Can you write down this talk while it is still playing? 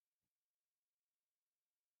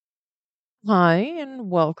Hi, and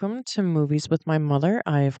welcome to Movies with My Mother.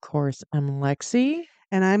 I, of course, am Lexi.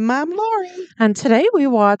 And I'm Mom Lori. And today we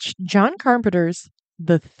watched John Carpenter's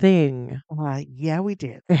The Thing Yeah, we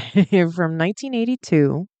did. from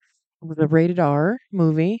 1982. It was a rated R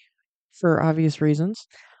movie for obvious reasons.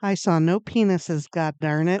 I saw no penises, god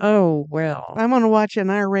darn it. Oh, well. I want to watch an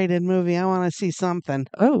R-rated movie. I want to see something.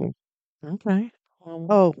 Oh, okay. Well,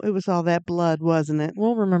 Oh, it was all that blood, wasn't it?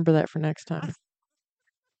 we'll remember that for next time.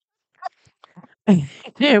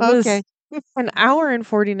 It was Okay. an hour and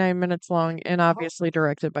 49 minutes long and obviously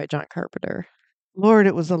directed by John Carpenter. Lord,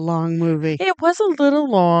 it was a long movie. It was a little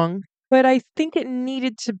long, but I think it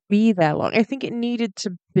needed to be that long. I think it needed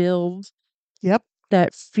to build Yep.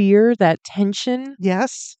 that fear, that tension,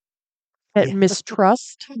 Yes. that Yeah.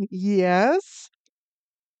 mistrust. Yes.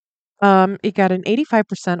 It got an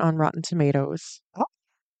 85% on Rotten Tomatoes Oh,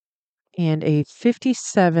 and a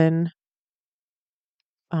 57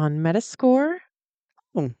 on Metascore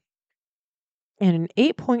hmm. and an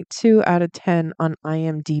 8.2 out of 10 on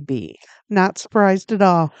IMDb. Not surprised at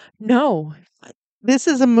all. No. This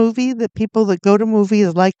is a movie that people that go to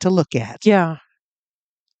movies like to look at. Yeah.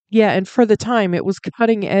 Yeah, and for the time it was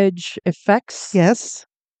cutting edge effects. Yes.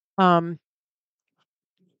 Um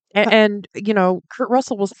Uh, and Kurt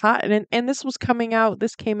Russell was hot, and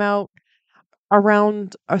this came out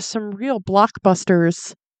around some real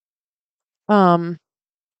blockbusters. Um,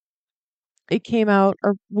 it came out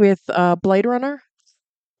with Blade Runner,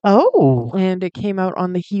 Oh. and it came out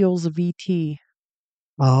on the heels of ET,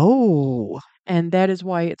 Oh. and that is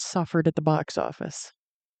why it suffered at the box office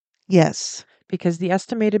Yes. because the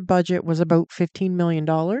estimated budget was about $15 million,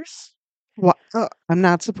 I'm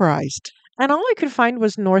not surprised. and all I could find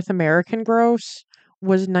was North American gross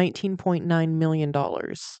was $19.9 million.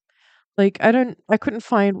 Like, I couldn't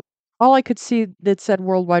find all I could see that said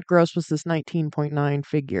worldwide gross was this 19.9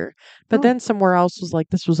 figure. But Oh, then somewhere else was like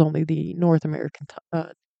this was only the North American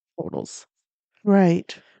totals.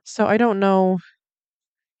 right. So I don't know.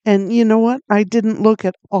 And you know what? I didn't look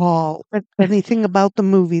at all at anything about the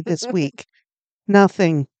movie this week.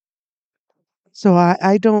 Nothing. So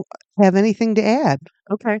I don't have anything to add.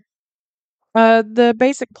 Okay. The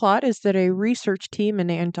basic plot is that a research team in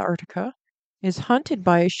Antarctica is hunted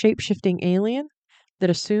by a shape-shifting alien that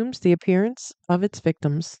assumes the appearance of its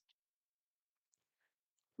victims.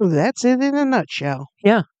 Well, that's it in a nutshell.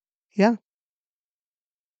 Yeah. Yeah.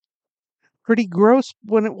 Pretty gross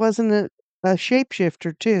when it wasn't a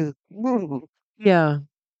shapeshifter, too. Yeah.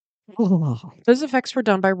 Oh, Those effects were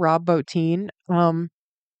done by Rob Bottin.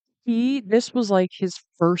 This was like his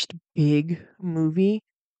first big movie,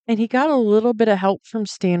 and he got a little bit of help from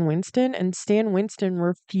Stan Winston, and Stan Winston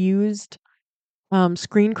refused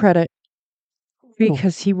screen credit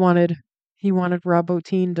because he wanted Rob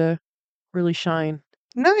Bottin to really shine.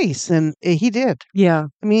 nice. And he did. Yeah.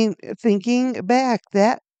 I mean, thinking back,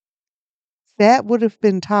 that would have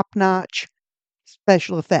been top-notch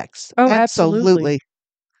special effects. Oh, absolutely. Absolutely.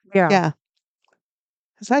 Yeah. Yeah.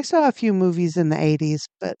 'Cause I saw a few movies in the 80s,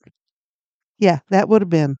 but yeah, that would have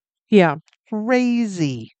been Yeah.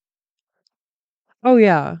 crazy. Oh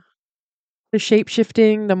yeah. The shape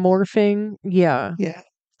shifting, the morphing. Yeah. Yeah.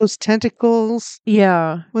 Those tentacles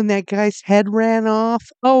Yeah. when that guy's head ran off.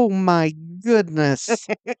 Oh my goodness.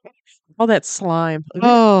 All that slime.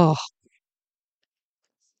 Oh,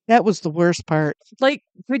 that was the worst part. Like,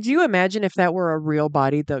 could you imagine if that were a real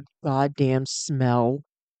body, the goddamn smell?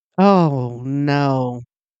 Oh no.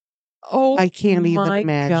 Oh I can't even my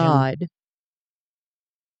imagine. god.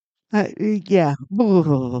 Yeah.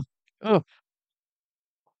 Ugh. Ugh.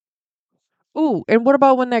 Ooh, and what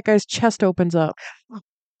about when that guy's chest opens up?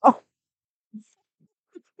 Oh,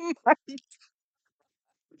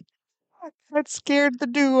 that scared the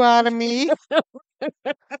dew out of me.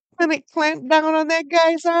 When it clamped down on that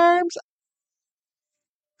guy's arms.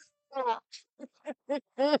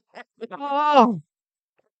 Oh,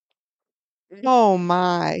 oh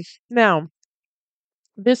my. Now,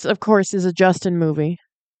 this, of course, is a Justin movie,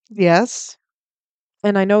 Yes.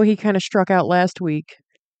 and I know he kind of struck out last week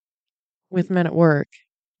with Men at Work.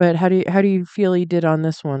 But how do you feel he did on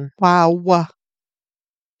this one? Wow.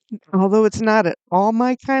 Although it's not at all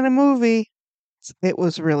my kind of movie, it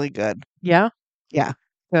was really good. Yeah, Yeah.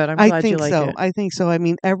 good. I'm I glad you think like so. it. I think so. I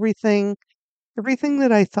mean, everything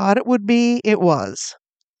that I thought it would be, it was.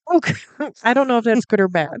 Okay, I don't know if that's good or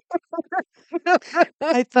bad.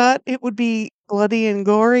 I thought it would be bloody and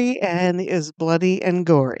gory, and it is bloody and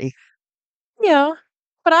gory. Yeah,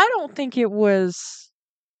 but I don't think it was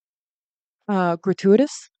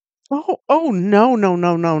gratuitous. Oh no, no,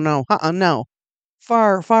 no, no, no. No.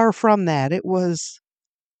 Far, far from that. It was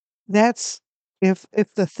that's If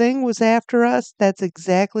the thing was after us, that's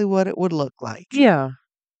exactly what it would look like. Yeah.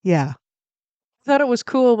 Yeah. Thought it was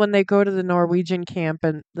cool when they go to the Norwegian camp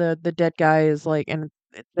and the dead guy is like and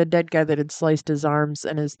the dead guy that had sliced his arms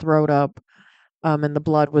and his throat up, and the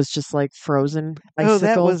blood was just like frozen Oh,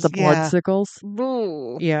 that icicles, was the blood yeah. sickles.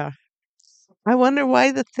 Boo. Yeah. I wonder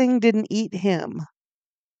why the thing didn't eat him.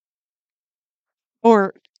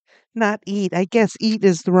 Or not eat. I guess eat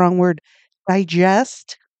is the wrong word.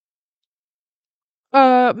 Digest?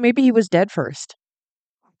 Maybe he was dead first.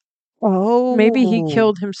 Maybe he Oh,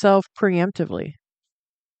 killed himself preemptively.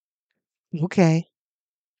 okay.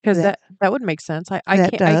 Because That that would make sense. that I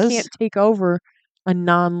does. can't take over a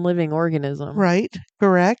non-living organism. Right.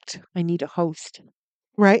 Correct. I need a host.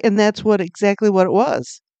 Right. And that's what exactly what it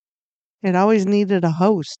was. It always needed a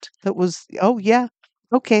host that was, oh, yeah.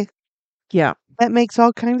 Okay. Yeah. That makes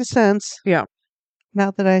all kind of sense. Yeah.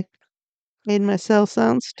 Not that I made myself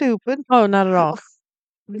sound stupid. Oh, not at all.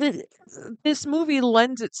 Th- this movie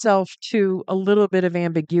lends itself to a little bit of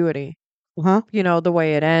ambiguity. Huh? You know, the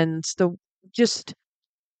way it ends, the just,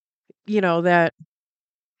 that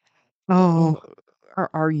Oh,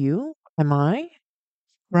 are you? Am I? You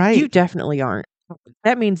right. definitely aren't.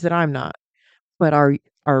 That means that I'm not. But are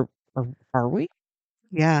are, are we?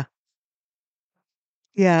 Yeah.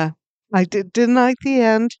 Yeah. I didn't like the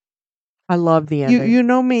end. I love the You ending. you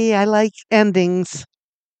know me, I like endings.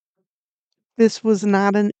 This was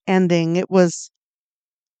not an ending. It was,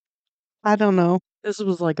 I don't know. This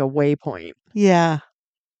was like a waypoint. Yeah.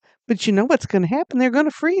 But you know what's going to happen? They're going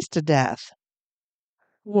to freeze to death.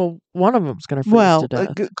 Well, one of them's gonna freeze to Well, death.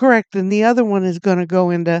 correct. And the other one is going to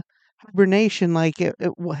go into hibernation like it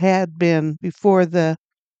had been before the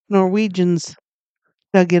Norwegians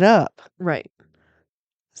dug it up. Right.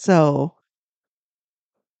 So,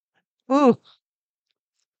 ooh,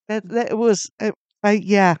 that was,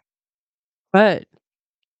 yeah. But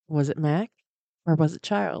was it Mac or was it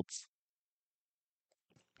Childs?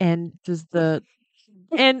 And does the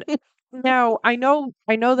and now I know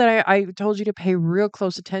that I told you to pay real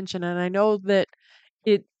close attention and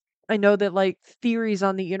it I know that like theories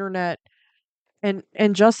on the internet and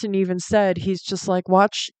Justin even said he's just like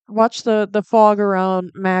watch the fog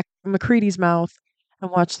around McCready's mouth and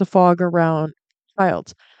watch the fog around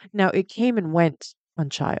Childs. Now it came and went on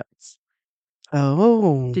Childs.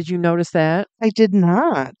 Oh, Did you notice that? I did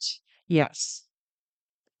not. Yes.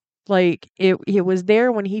 Like it was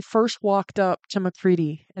there when he first walked up to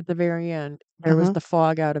McCready at the very end. There was Uh-huh. the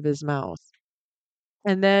fog out of his mouth.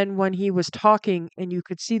 And then when he was talking and you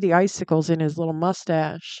could see the icicles in his little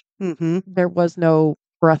mustache, Mm-hmm. there was no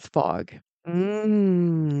breath fog.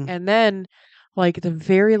 Mm. And then like the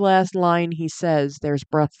very last line he says, there's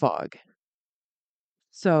breath fog.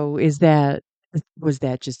 So was that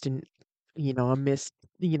just a mist,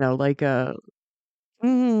 like a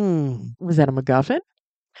Mm. was that a MacGuffin?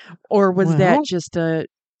 Or was that Well, just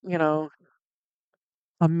you know,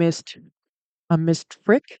 a mist a missed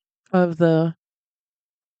trick of the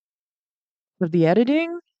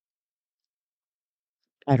editing?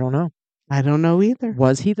 I don't know. I don't know either.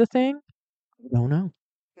 Was he the thing? I don't know.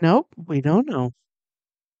 Nope, we don't know.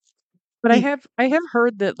 But He I have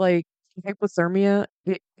heard that like hypothermia,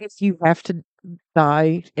 if you have to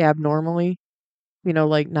die abnormally,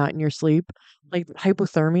 like not in your sleep, like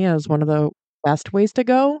hypothermia is one of the best ways to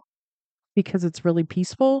go because it's really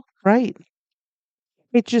peaceful right.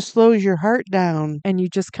 It just slows your heart down. and you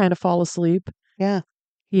just kind of fall asleep. Yeah.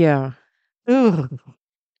 Yeah. Ugh,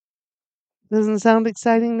 doesn't sound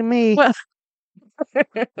exciting to me. Well,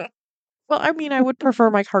 well, I mean, I would prefer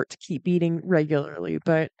my heart to keep beating regularly,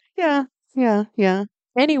 but Yeah, yeah, yeah.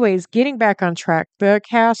 anyways, getting back on track, the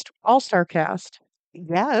cast, all-star cast,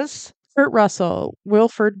 Yes. Kurt Russell,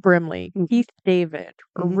 Wilford Brimley, Mhm, Keith David,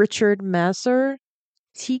 mhm. Richard Masur,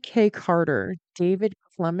 T.K. Carter, David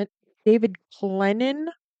Clennon,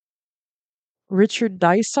 Richard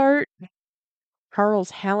Dysart,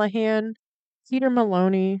 Charles Hallahan, Peter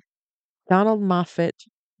Maloney, Donald Moffat,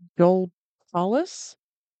 Joel Hollis,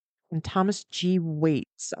 and Thomas G.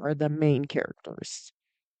 Waits are the main characters.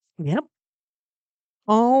 Yep.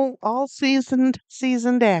 All seasoned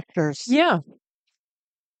actors. Yeah,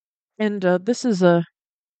 and this is a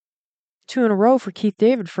two in a row for Keith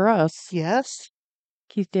David for us. Yes.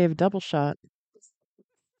 Keith David double shot.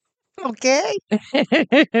 Okay.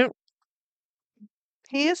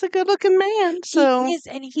 He is a good-looking man, He so is,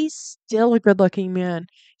 and he's still a good-looking man.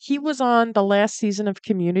 He was on the last season of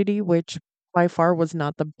Community, which by far was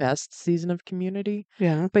not the best season of Community,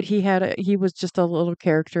 yeah. but he was just a little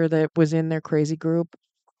character that was in their crazy group.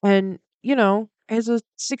 And, as a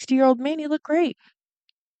 60-year-old man, he looked great.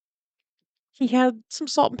 He had some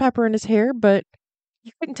salt and pepper in his hair, but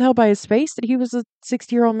you couldn't tell by his face that he was a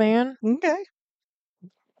 60-year-old man. Okay.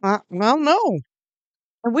 Well, no.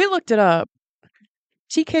 And we looked it up.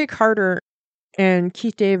 T.K. Carter and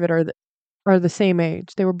Keith David are the same age.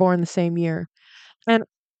 They were born the same year. And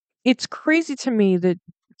it's crazy to me that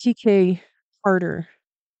T.K. Carter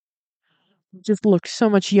just looked so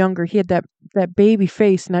much younger. He had that baby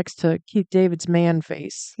face next to Keith David's man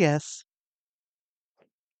face. Yes.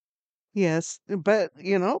 Yes. But,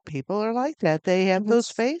 people are like that. They have those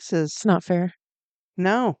It's faces. not fair.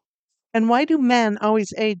 No. And why do men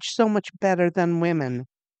always age so much better than women?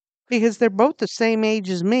 Because they're both the same age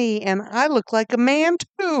as me, and I look like a man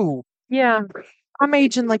too. Yeah, I'm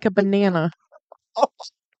aging like a banana.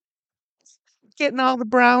 Getting all the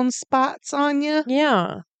brown spots on you.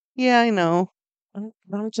 Yeah, Yeah, I know.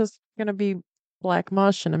 I'm just gonna be black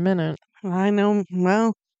mush in a minute. I know.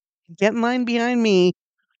 Well, get in line behind me.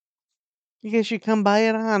 I guess you come by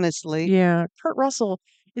it honestly. Yeah, Kurt Russell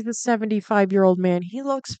is a 75-year-old man. He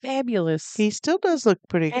looks fabulous, He still does look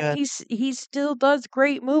pretty and good. he still does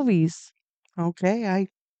great movies. Okay,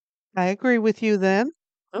 I agree with you then.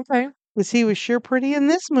 Okay. Because he was sure pretty in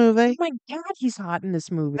this Oh movie. my God, he's hot in this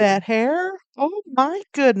movie. That hair? Oh my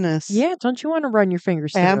goodness. Yeah, don't you want to run your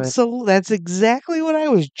fingers through it? Absolutely. That's exactly what I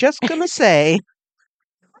was just gonna say.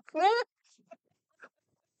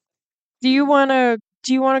 Do you wanna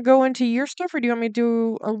go into your stuff, or do you want me to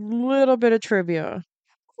do a little bit of trivia?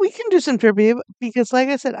 We can do some trivia because, like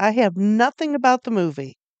I said, I have nothing about the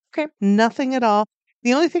movie. Okay. Nothing at all.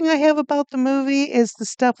 The only thing I have about the movie is the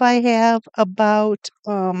stuff I have about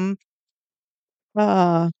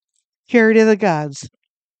uh Chariots of the Gods.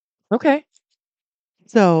 Okay.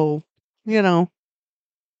 So, you know,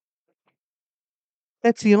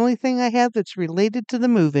 that's the only thing I have that's related to the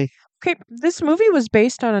movie. Okay, this movie was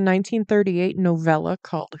based on a 1938 novella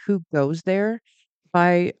called Who Goes There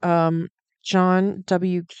by John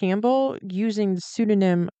W. Campbell using the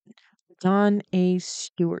pseudonym Don A.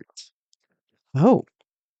 Stewart. Oh,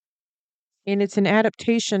 And it's an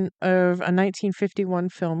adaptation of a 1951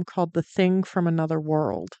 film called The Thing from Another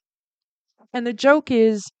World. And the joke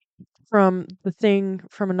is from The Thing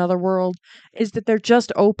from Another World is that they're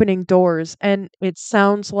just opening doors, and it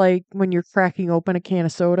sounds like when you're cracking open a can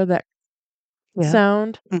of soda, that yeah.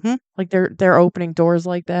 sound. Mhm. Like they're opening doors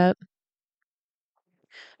like that.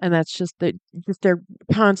 And that's just they're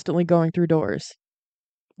constantly going through doors.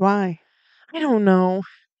 Why? I don't know.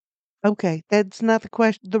 Okay, that's not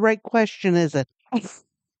the right question, is it?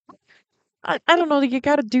 I don't know. You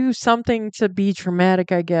got to do something to be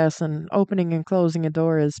dramatic, I guess. And opening and closing a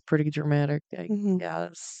door is pretty dramatic, I Mhm.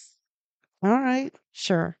 guess. All right.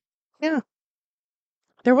 Sure. Yeah.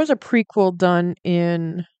 There was a prequel done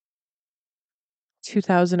in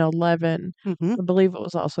 2011. Mhm. I believe it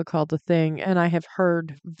was also called The Thing, and I have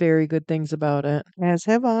heard very good things about it. As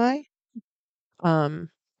have I. Um,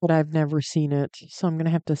 but I've never seen it, so I'm gonna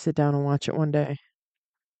have to sit down and watch it one day.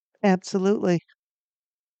 Absolutely.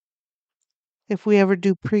 If we ever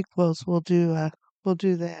do prequels, we'll do that.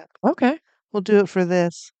 Okay, We'll do it for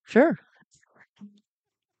this. sure.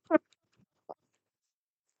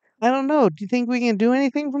 I don't know. Do you think we can do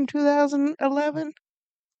anything from 2011?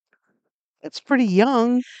 It's pretty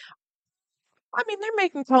young. I mean, they're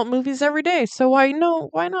making cult movies every day, so why no?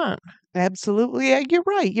 Why not? Absolutely. Yeah, you're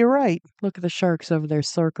right. You're right. Look at the sharks over there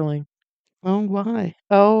circling. Oh, why?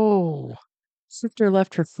 Oh. Sister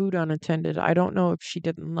left her food unattended. I don't know if she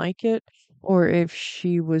didn't like it or if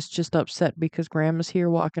she was just upset because Grandma's here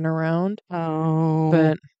walking around, Oh.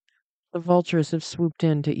 but the vultures have swooped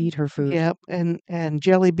in to eat her food. Yep. And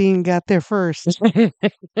Jelly Bean got there first.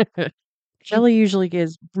 Jelly usually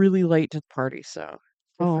gets really late to the party, so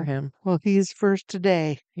good for Oh. him. Well, he's first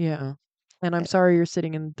today. Yeah. And I'm sorry you're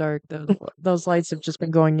sitting in the dark. Those lights have just been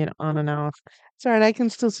going in on and off. It's all right. I can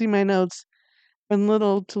still see my notes. When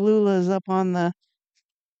little Tallulah is up on the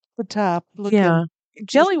top looking. Yeah. Just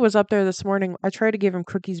Jelly was up there this morning. I tried to give him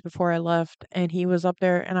cookies before I left, and he was up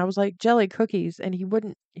there, and I was like, "Jelly, cookies," and he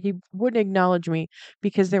wouldn't acknowledge me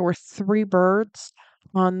because there were three birds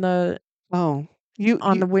on the oh. You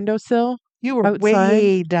on you the windowsill you were outside.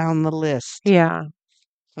 way down the list. Yeah.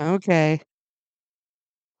 Okay.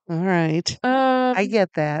 All right. I Um. get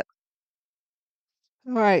that.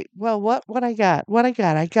 All right. Well, what I got? What I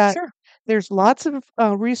got? I got Sure. there's lots of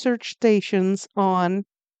research stations on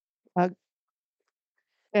uh,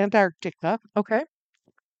 Antarctica. Okay.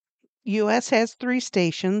 U.S. has 3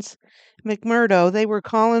 stations. McMurdo, they were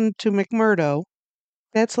calling to McMurdo.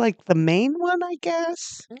 That's like the main one, I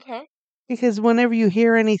guess, Okay. because whenever you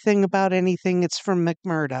hear anything about anything, it's from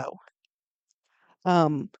McMurdo.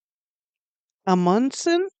 Um,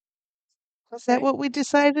 Amundsen, Is that Okay. what we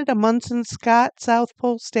decided? A Munson Scott, South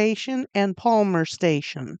Pole Station, and Palmer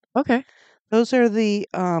Station. Okay. Those are the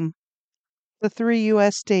three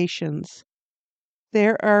U.S. stations.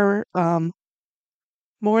 There are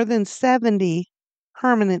more than 70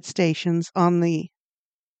 permanent stations on the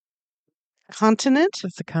continent.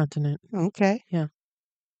 That's the continent. Okay. Yeah.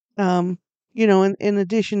 Um, in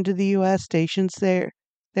addition to the U.S. stations, there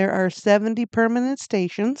are 70 permanent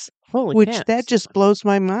stations, Holy which that cats. just blows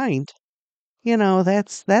my mind.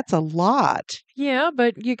 That's a lot. Yeah,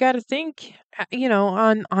 but you got to think,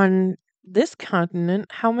 on this continent,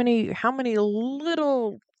 how many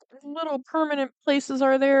little permanent places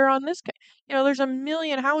are there on this? There's a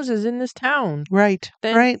million houses in this town. Right,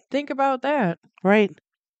 Then right, think about that. right.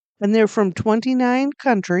 And they're from 29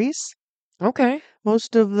 countries. Okay.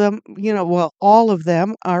 Most of them, well, all of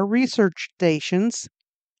them are research stations.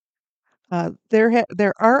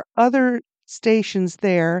 There are other stations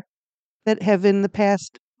there that have in the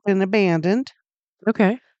past been abandoned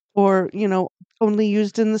Okay. or, only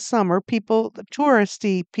used in the summer. The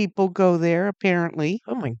touristy people go there apparently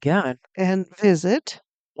Oh my God. and visit.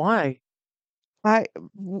 Why? I,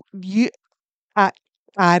 w- you, I,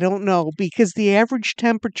 I don't know because the average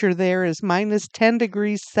temperature there is minus 10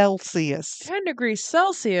 degrees Celsius. 10 degrees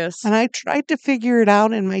Celsius. And I tried to figure it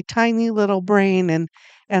out in my tiny little brain, and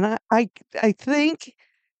I think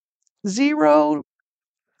zero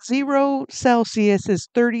zero Celsius is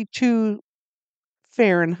 32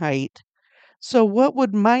 Fahrenheit. So what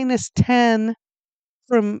would minus 10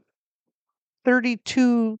 from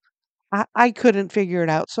 32? I couldn't figure it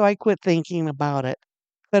out, so I quit thinking about it.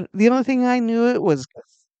 But the only thing I knew it was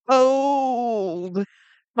cold.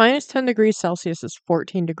 Minus 10 degrees Celsius is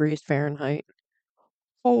 14 degrees Fahrenheit,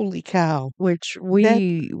 Holy cow! which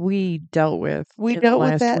That we dealt with we in the dealt with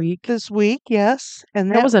last that week. this week, yes,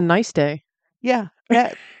 and That was a nice day. yeah,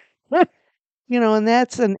 that and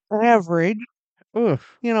that's an average,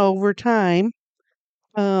 Oof. over time.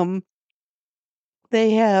 Um,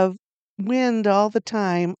 they have wind all the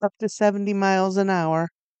time up to 70 miles an hour.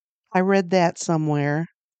 I read that somewhere.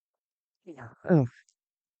 Yeah. Ugh.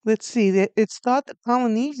 Let's see, it's thought that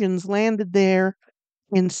Polynesians landed there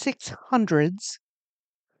in 600s.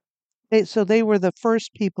 So they were the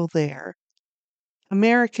first people there.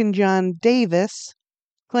 American John Davis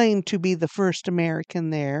claimed to be the first American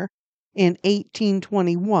there in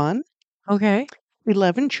 1821. Okay.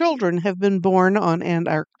 11 children have been born on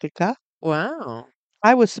Antarctica. Wow.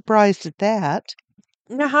 I was surprised at that.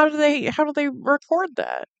 Now, how do they record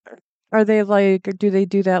that? Are they like do they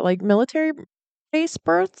do that like military base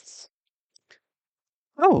births?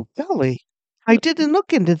 Oh, golly. I didn't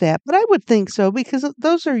look into that, but I would think so because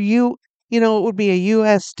those are it would be a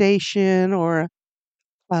U.S. station or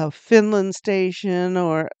a Finland station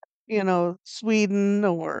or, Sweden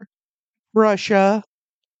or Russia.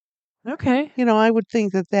 Okay. I would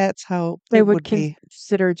think that that's how They it would would be.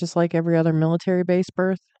 consider just like every other military base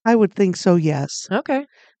birth. I would think so, yes. Okay.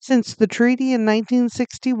 Since the treaty in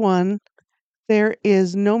 1961, there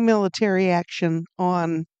is no military action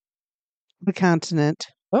on the continent.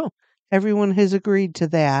 Oh, Everyone has agreed to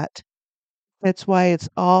that. That's why it's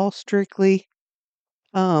all strictly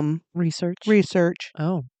research. research.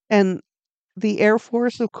 Oh, And the Air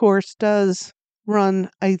Force, of course, does run,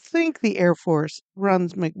 I think the Air Force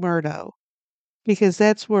runs McMurdo because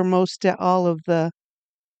that's where all of the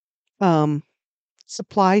um,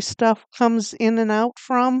 supply stuff comes in and out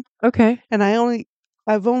from. okay. And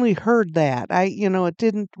I've only heard that. It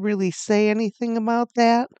didn't really say anything about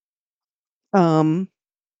that. Um,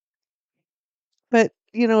 but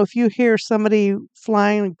if you hear somebody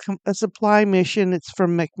flying a supply mission, it's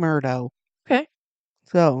from McMurdo. Okay.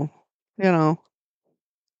 So, you know,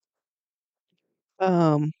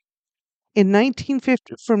 um, in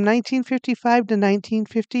 1950, from 1955 to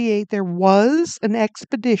 1958, there was an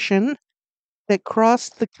expedition that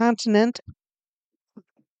crossed the continent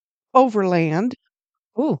overland,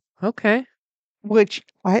 Ooh, okay. which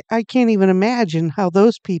I can't even imagine how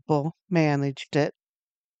those people managed it,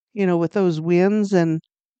 with those winds and,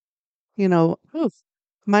 you know, Oof.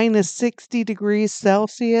 minus 60 degrees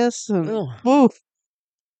Celsius and, Ugh. oof,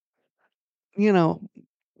 you know,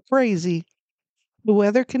 crazy. The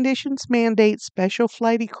weather conditions mandate special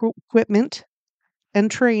flight equipment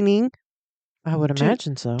and training I would to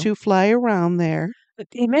imagine so. fly around there.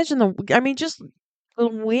 Imagine just the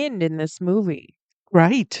wind in this movie.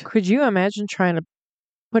 Right. Could you imagine trying to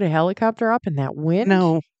put a helicopter up in that wind?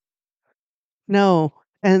 No, no.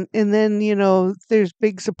 And then, there's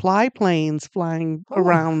big supply planes flying Oh,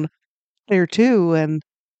 around there too. And,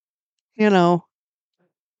 you know,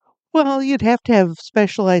 well, you'd have to have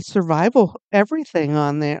specialized survival everything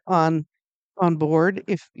on there on board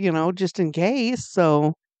if, just in case.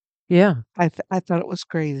 So Yeah. I thought it was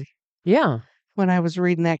crazy. Yeah. When I was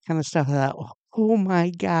reading that kind of stuff, I thought, "Oh my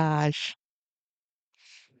gosh."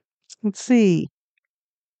 Let's see.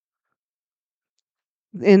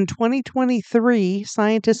 In 2023,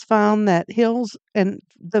 scientists found that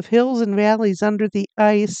the hills and valleys under the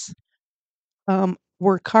ice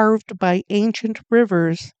were carved by ancient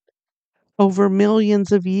rivers over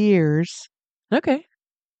millions of years. Okay.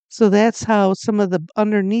 So that's how some of the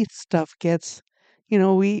underneath stuff gets.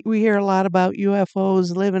 We hear a lot about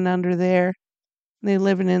UFOs living under there. They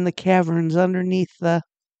living in the caverns underneath the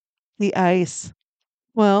ice.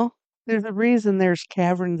 Well, there's a reason there's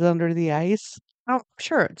caverns under the ice. I'm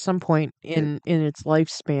sure at some point It, in its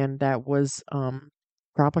lifespan that was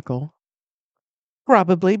tropical.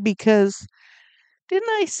 probably because didn't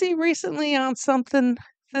I see recently on something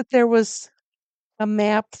that there was a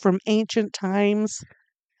map from ancient times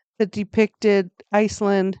that depicted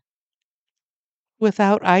Iceland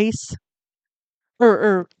without ice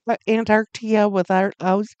or Antarctica without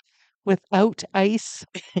ice?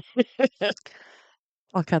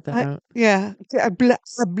 I'll cut that out. Yeah, blah,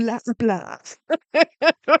 blah, blah.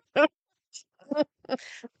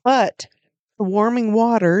 But the warming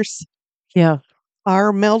waters Yeah.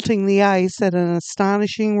 are melting the ice at an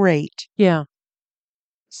astonishing rate. Yeah.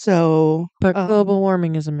 So, But global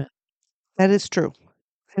warming is a myth. that is true.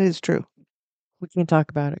 That is true. We can't talk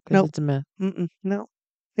about it because Nope. it's a myth. No.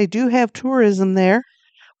 They do have tourism there.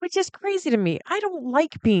 Which is crazy to me. I don't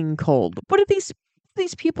like being cold. What do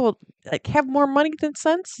these people like have more money than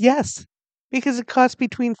sense Yes, because it costs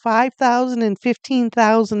between $5,000 and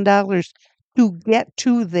 $15,000 to get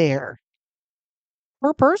to there.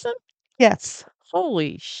 per person? Yes.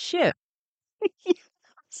 Holy shit.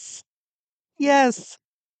 Yes. Yes.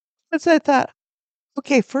 That's what I thought.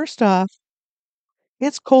 Okay, first off,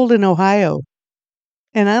 it's cold in Ohio,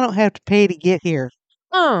 and I don't have to pay to get here.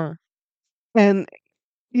 Uh, And,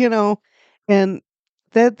 you know, and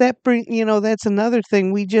that's another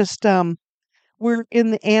thing. We're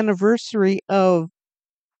in the anniversary of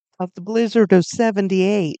the blizzard of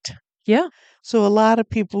 78. yeah. So a lot of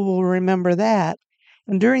people will remember that.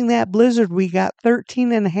 And during that blizzard, we got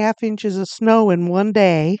 13.5 inches of snow in one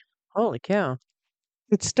day. Holy cow.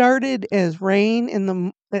 It started as rain in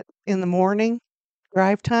the morning,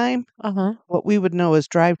 drive time, Uh-huh. what we would know as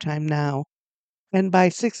drive time now. And by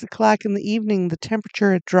 6 o'clock in the evening, the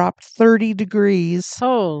temperature had dropped 30 degrees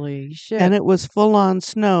Holy and shit. it was full on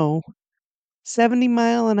snow,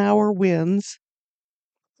 70-mile-an-hour winds.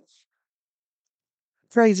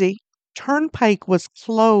 Crazy. Turnpike was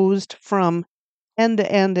closed from end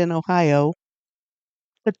to end in Ohio.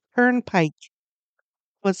 The turnpike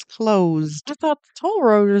was I closed. thought the toll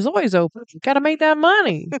road is always open. Gotta make that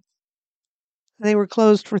money. They were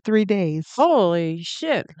closed for 3 days. Holy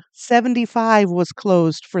shit. 75 was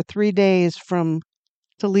closed for 3 days from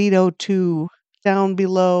Toledo to down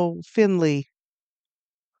below Findlay.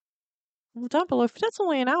 Well, down below, that's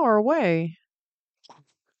only an hour away.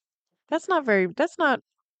 That's not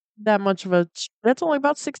that much of that's only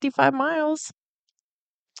about 65 miles.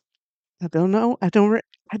 I don't know. I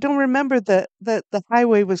don't remember the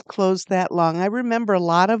highway was closed that long. I remember a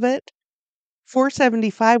lot of it.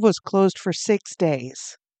 475 was closed for 6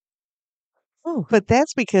 days. Oh, But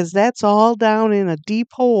that's because that's all down in a deep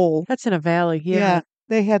hole. that's in a valley. Yeah. Yeah,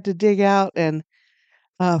 they had to dig out, and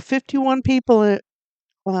 51 people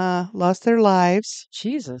lost their lives,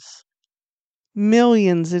 Jesus.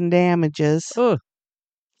 millions in damages. Ugh.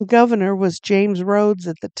 The governor was James Rhodes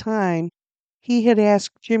at the time. He had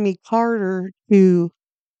asked Jimmy Carter to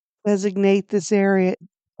designate this area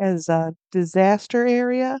as a disaster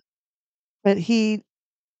area, but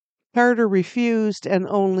Carter refused and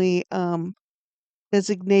only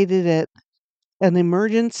designated it an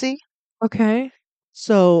emergency. Okay.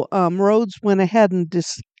 So Rhodes went ahead and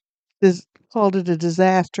called it a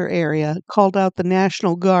disaster area, called out the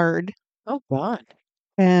National Guard, Oh God.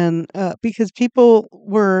 and because people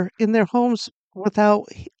were in their homes without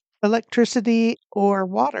electricity or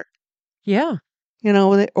water, Yeah.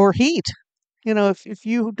 or heat. If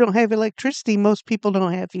you don't have electricity, most people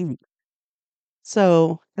don't have heat.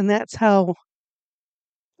 So, and that's how,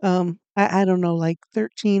 I don't know, like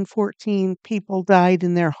 13, 14 people died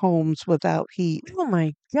in their homes without heat. Oh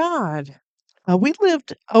my God. We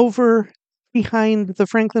lived over behind the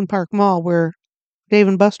Franklin Park Mall where Dave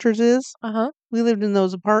and Buster's is. Uh-huh. We lived in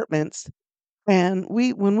those apartments. And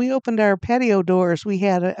when we opened our patio doors, we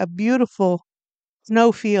had a beautiful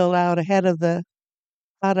snow field out ahead of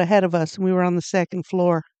us, and we were on the second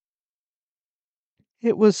floor.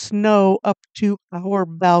 It was snow up to our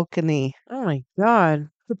balcony. Oh my God.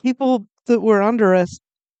 The people that were under us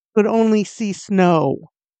could only see snow.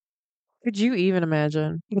 Could you even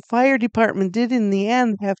imagine? The fire department did in the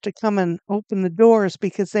end have to come and open the doors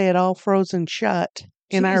because they had all frozen shut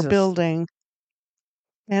in our Jesus. building.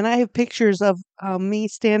 And I have pictures of me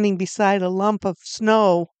standing beside a lump of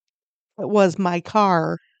snow that was my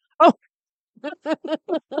car. Oh,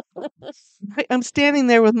 I'm standing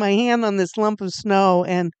there with my hand on this lump of snow,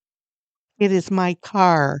 and it is my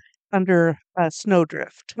car under a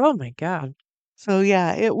snowdrift. oh my God. So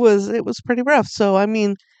yeah, it was pretty rough. So I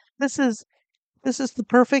mean, this is this is the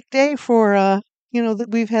perfect day for that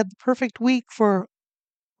we've had the perfect week for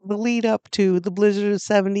the lead up to the blizzard of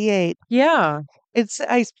 78. Yeah.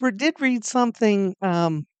 Did read something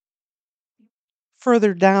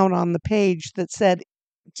further down on the page that said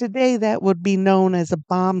today that would be known as a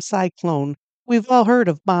bomb cyclone. We've all heard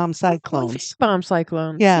of bomb We've had cyclones. bomb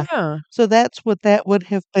cyclones. Yeah. Yeah. So that's what that would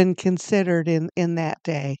have been considered in that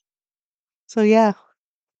day. So yeah,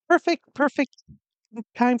 perfect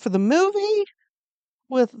time for the movie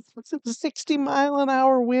with what's it,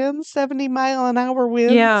 60-mile-an-hour winds, 70-mile-an-hour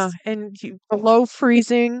Yeah. winds, And below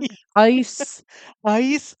freezing, ice.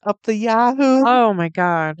 ice up the Yahoo. Oh my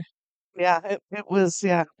God. Yeah, it was,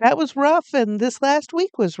 yeah, that was rough. And this last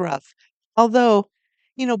week was rough. Although,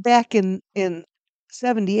 back in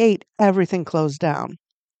 78, everything closed down.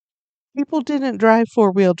 People didn't drive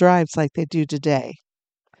four-wheel drives like they do today.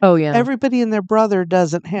 Oh yeah. Everybody and their brother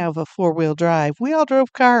doesn't have a four-wheel drive. We all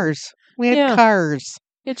drove cars. We had Yeah. cars.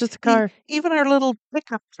 It's just a car. Even our little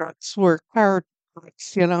pickup trucks were car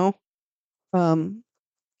trucks. Um,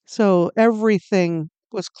 so everything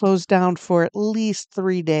was closed down for at least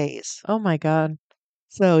 3 days. Oh my God.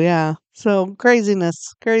 So yeah, so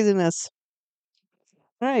craziness, craziness.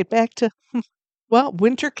 All right, back to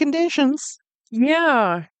winter conditions.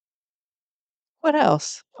 Yeah. What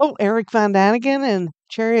else? Oh, Eric Von Daniken and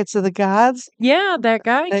Chariots of the Gods. Yeah, that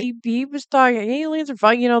guy, That, he was talking aliens are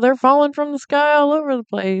falling, they're falling from the sky all over the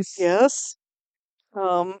place. yes.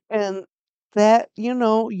 And that you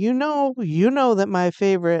know that my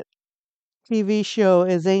favorite TV show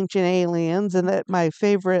is Ancient Aliens, and that my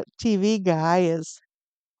favorite TV guy is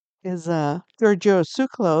Giorgio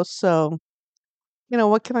Tsoukalos. So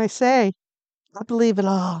what can I say? I believe it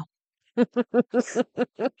all.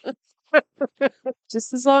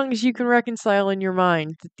 Just as long as you can reconcile in your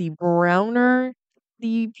mind that the browner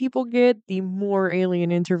the people get, the more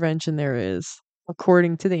alien intervention there is,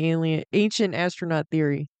 according to the alien ancient astronaut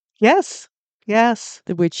theory, Yes, yes.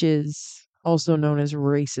 which is also known as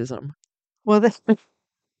racism. Well,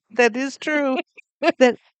 that is true.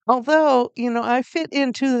 That although I fit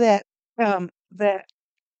into that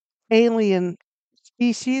alien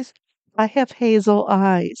species, I have hazel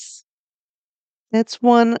eyes. That's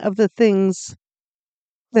one of the things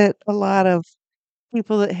that a lot of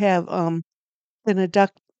people that have been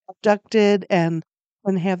abducted and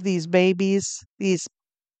have these babies, these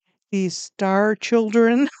star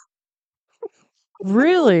children.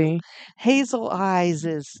 Really? Hazel eyes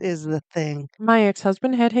is the thing. My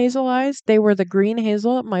ex-husband had hazel eyes. They were the green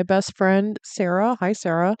hazel. My best friend Sarah, hi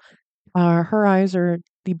Sarah, her eyes are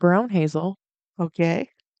the brown hazel. Okay,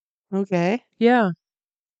 okay. Yeah.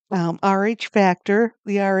 Rh factor,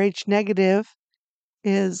 the Rh negative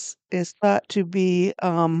is thought to be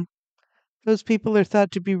those people are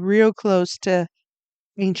thought to be real close to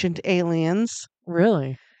ancient aliens.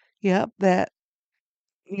 Really? Yep,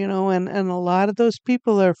 and a lot of those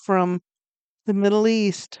people are from the Middle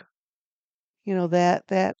East.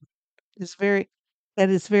 That is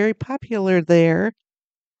very popular there.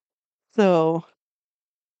 So,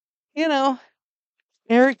 you know,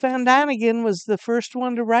 Eric Van Daniken was the first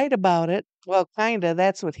one to write about it. Well, kinda,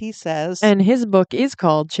 that's what he says. And his book is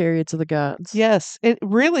called Chariots of the Gods. Yes, it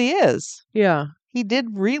really is. Yeah. He did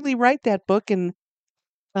really write that book in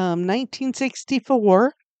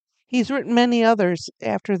 1964. He's written many others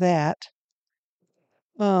after that.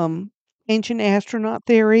 Um, Ancient astronaut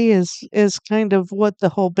theory is kind of what the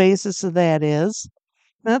whole basis of that is.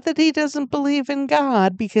 Not that he doesn't believe in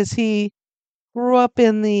God, because he grew up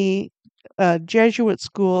in the Jesuit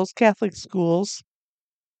schools, Catholic schools.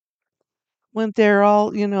 Went there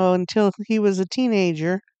all until he was a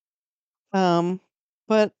teenager. Um,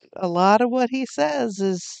 but a lot of what he says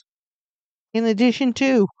is in addition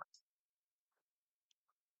to,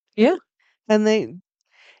 Yeah. and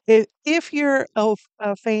if you're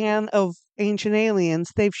a fan of Ancient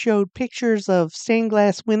Aliens, they've showed pictures of stained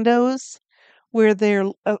glass windows where there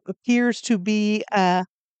appears to be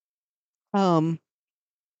um,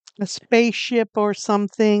 a spaceship or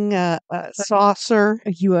something, a saucer,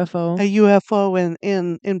 A UFO. a UFO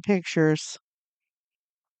in pictures.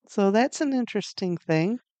 So that's an interesting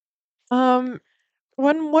thing. Um,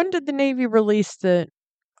 when did the Navy release that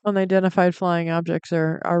unidentified flying objects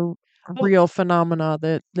are Oh, real phenomena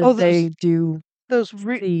that oh, they do those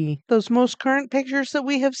re- see? those most current pictures that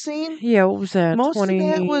we have seen. Yeah, what was that? Most of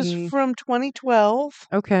that was 20. from 2012.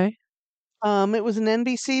 Okay. It was an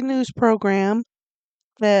NBC News program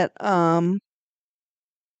that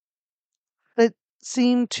that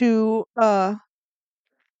seemed to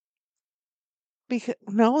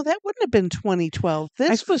no, that wouldn't have been 2012. I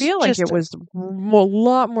This was feel like it just was a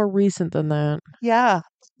lot more recent than that. yeah,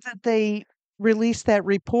 that they released that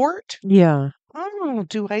report. Yeah. Oh,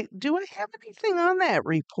 do I have anything on that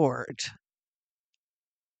report?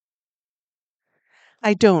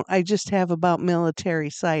 I don't. I just have about military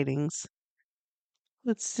sightings.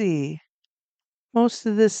 Let's see. Most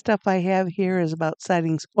of this stuff I have here is about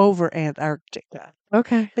sightings over Antarctica.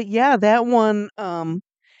 Okay. But yeah, that one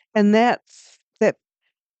and that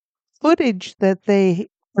footage that they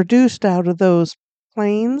produced out of those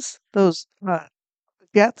planes, those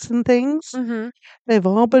jets and things, Mhm. they've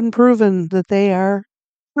all been proven that they are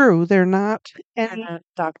true. They're not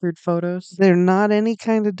doctored photos. They're not any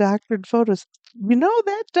kind of doctored photos.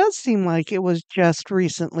 That does seem like it was just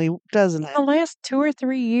recently, doesn't The it? last 2 or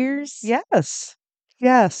 3 years, Yes.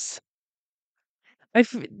 Yes.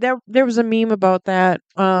 there was a meme about that,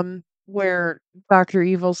 where Doctor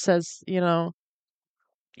Evil says, you know,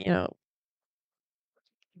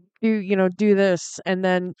 do this, and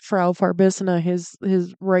then Frau Farbissina, his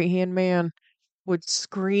right-hand man, would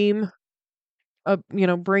scream,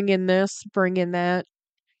 bring in this, bring in that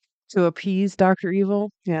to appease Doctor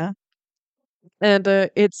Evil. Yeah. And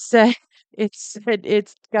it said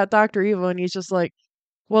it's got Doctor Evil, and he's just like,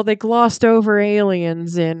 well, they glossed over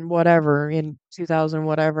aliens in whatever in 2000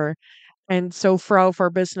 whatever, and so Frau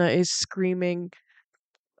Farbissina is screaming,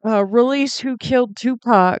 "Release who killed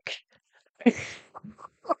Tupac."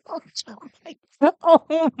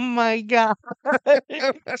 Oh my god.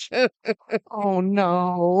 Oh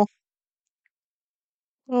no.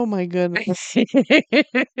 Oh my goodness.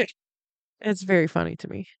 It's very funny to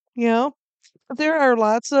me. You know, there are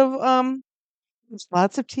there's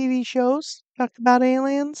lots of TV shows talk about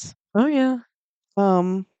aliens. Oh yeah.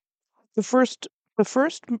 Um the first the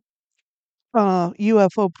first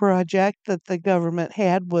UFO project that the government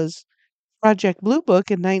had was Project Blue Book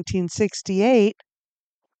in 1968.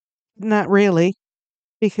 Not really,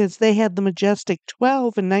 because they had the Majestic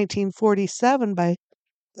 12 in 1947 by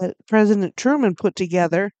that President Truman put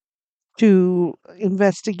together to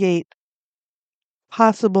investigate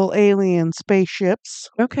possible alien spaceships.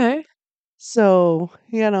 Okay. So,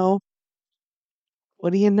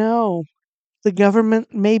 what do you know? The government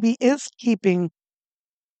maybe is keeping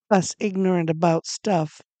us ignorant about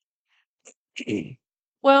stuff.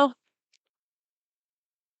 Well,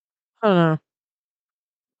 I don't know.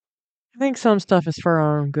 I think some stuff is for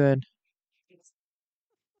our own good.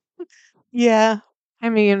 Yeah, I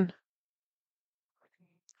mean,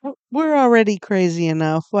 we're already crazy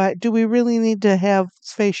enough. Why do we really need to have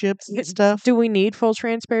spaceships and stuff? do we need full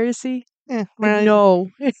transparency? Right, No.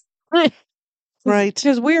 right,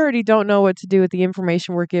 Because we already don't know what to do with the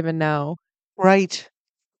information we're given now. right.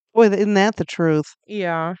 Boy, isn't that the truth?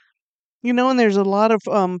 Yeah. And there's a lot of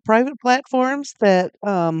private platforms that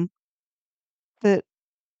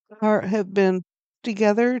have been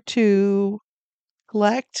together to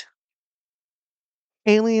collect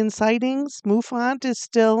alien sightings. MUFONT is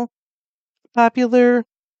still a popular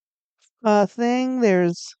thing.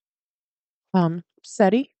 There's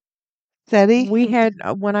SETI. SETI. We had,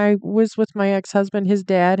 when I was with my ex-husband, his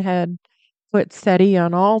dad had put SETI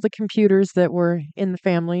on all the computers that were in the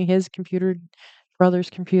family, his computer, brother's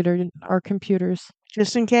computer, our computers.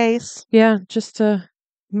 Just in case. Yeah, just to,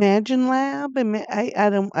 Imagine Lab. I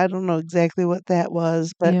don't know exactly what that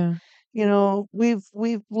was, but yeah.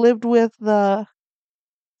 we've lived with the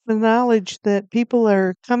knowledge that people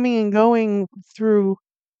are coming and going through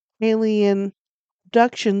alien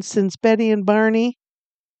abductions since Betty and Barney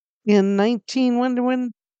in 19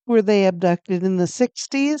 when were they abducted in the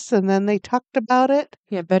 60s, and then they talked about it.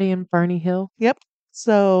 Yeah, Betty and Barney Hill. Yep.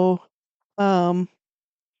 So, um,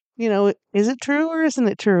 is it true or isn't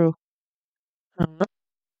it true? Uh,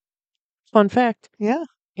 Fun fact, Yeah,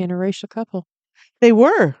 interracial couple they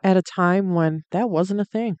were. at a time when that wasn't a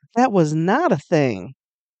thing. That was not a thing.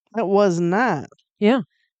 That was not. Yeah.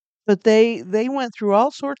 But they went through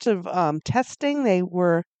all sorts of testing. They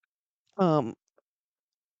were um,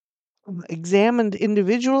 examined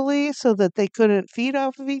individually so that they couldn't feed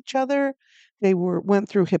off of each other. They went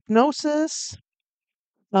through hypnosis,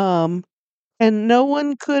 um, and no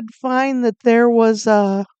one could find that there was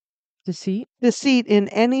Deceit. deceit in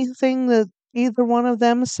anything that either one of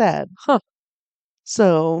them said. Huh.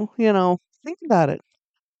 So, think about it.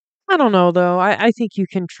 I don't know though. I think you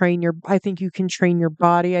can train your I think you can train your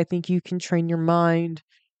body. I think you can train your mind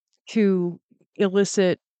to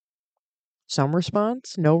elicit some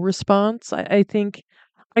response, no response. I think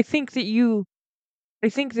that you I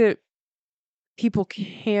think that people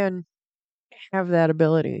can have that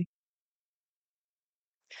ability.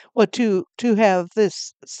 What to have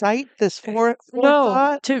this sight, this No,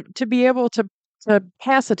 forethought? to be able to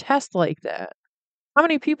pass a test like that. How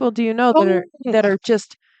many people do you know Oh, that are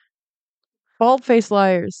just bald-faced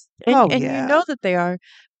liars? oh And you yeah. know that they are,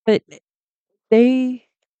 but they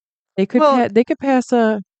Well, they could pass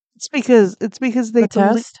it's because a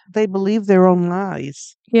test. they believe their own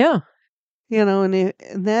lies. Yeah, And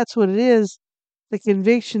that's what it is, the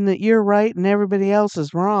conviction that you're right and everybody else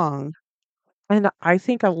is wrong. and I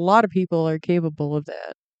think a lot of people are capable of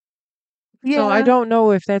that. So I Yeah, don't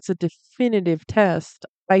know if that's a definitive test.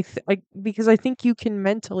 Because I think you can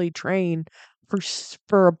mentally train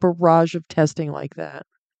for a barrage of testing like that.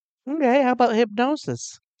 okay, how about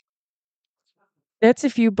hypnosis? That's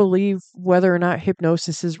if you believe whether or not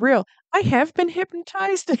hypnosis is real. I have been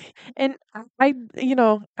hypnotized and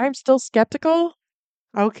I'm still skeptical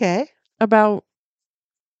Okay, about,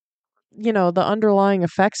 the underlying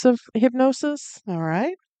effects of hypnosis. all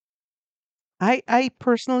right. I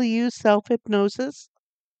personally use self-hypnosis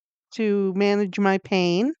to manage my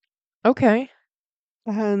pain, Okay.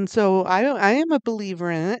 and so I am a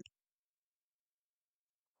believer in it,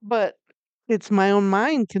 but it's my own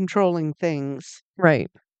mind controlling things. Right.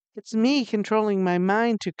 It's me controlling my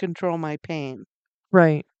mind to control my pain.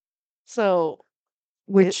 Right. So,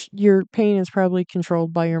 it Which your pain is probably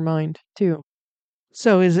controlled by your mind too.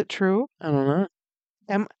 so is it true? I don't know.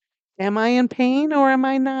 Am am I in pain or am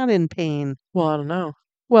I not in pain? Well, I don't know.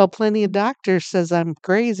 Well, plenty of doctors says I'm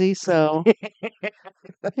crazy, so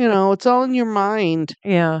it's all in your mind.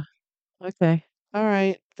 Yeah. Okay. All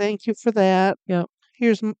right, thank you for that. Yep.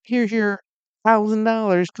 Here's your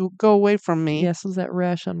 $1,000. Go away from me. Yes, is that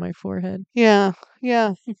rash on my forehead Yeah,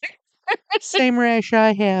 yeah. Same rash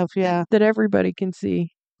I have. Yeah, that everybody can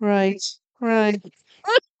see. right, right.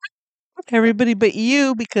 Everybody but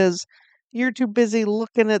you because you're too busy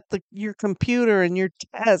looking at your computer and your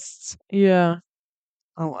tests. Yeah.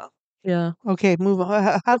 Oh well. Yeah. Okay, move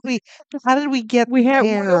on. How did we get We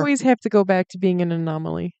there? always have to go back to being an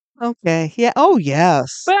anomaly. Okay. Yeah. Oh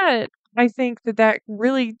yes. But I think that that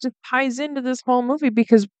really just ties into this whole movie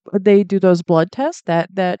because they do those blood tests, that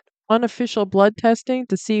unofficial blood testing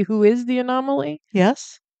to see who is the anomaly.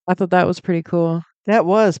 Yes. I thought that was pretty cool. That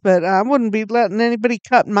was, but I wouldn't be letting anybody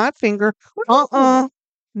cut my finger. Uh-uh.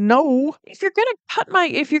 No. If you're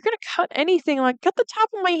gonna cut anything, like cut the top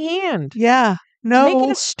of my hand. Yeah. Make it a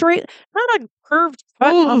No. straight, not a curved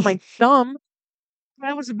cut on Ooh, my thumb.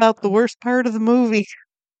 that was about the worst part of the movie.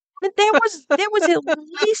 But that was at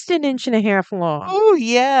least an inch and a half long. Oh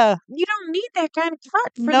yeah. You don't need that kind of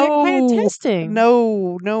cut for that kind of No. testing.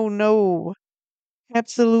 No. No. No.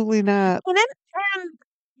 Absolutely not. And then,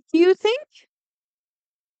 do you think,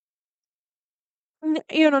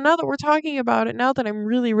 now that we're talking about it, now that I'm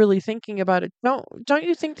really, really thinking about it, don't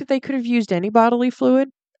you think that they could have used any bodily fluid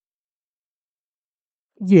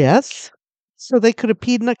Yes. So they could have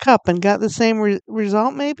peed in a cup and got the same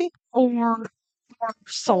result, maybe? or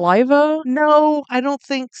saliva? No, I don't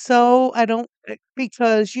think so. I don't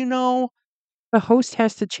because The host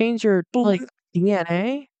has to change your bl-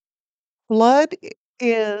 DNA. blood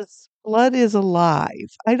blood is alive.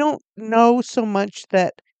 I don't know so much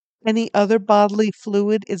that any other bodily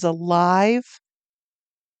fluid is alive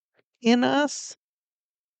in us.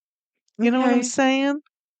 You know what I'm Okay, saying?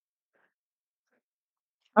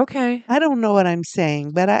 okay. I don't know what I'm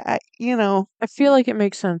saying, but I feel like it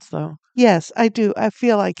makes sense though. yes, I do. I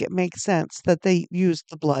feel like it makes sense that they used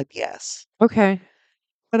the blood, yes. Okay.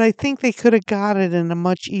 But I think they could have got it in a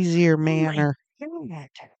much easier Oh my manner. god.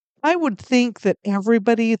 I would think that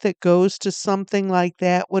everybody that goes to something like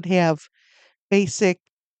that would have basic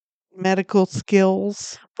medical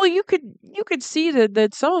skills. Well, you could see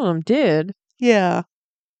that some of them did. Yeah,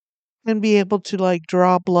 and be able to like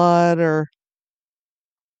draw blood or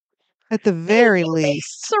at the very They made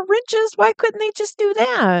least. syringes. Why couldn't they just do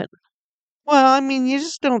that? Well, I mean, you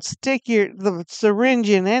just don't stick the syringe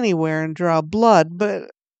in anywhere and draw blood,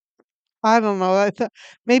 but I don't know. I thought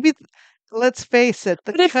maybe let's face it,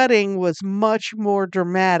 the But if cutting was much more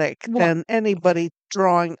dramatic Well, than anybody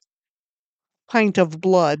drawing pint of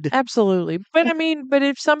blood. absolutely. But I mean, but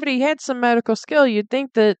if somebody had some medical skill, you'd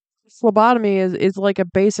think that phlebotomy is like a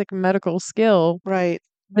basic medical skill Right.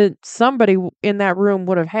 that somebody in that room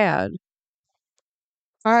would have had.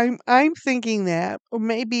 I'm thinking that, or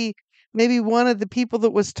maybe one of the people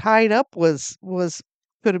that was tied up was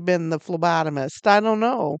could have been the phlebotomist. I don't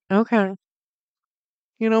know. Okay.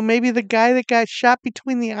 You know, maybe the guy that got shot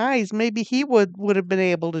between the eyes, maybe he would have been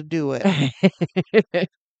able to do it.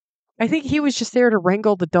 I think he was just there to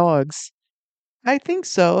wrangle the dogs. I think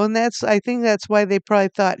so, and I think that's why they probably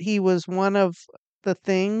thought he was one of the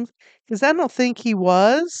things, because I don't think he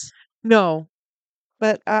was, No,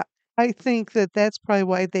 but I think that that's probably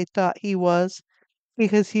why they thought he was,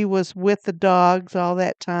 because he was with the dogs all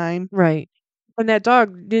that time. right. And that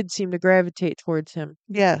dog did seem to gravitate towards him.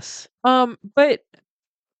 Yes. But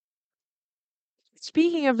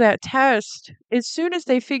speaking of that test, as soon as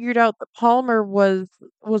they figured out that Palmer was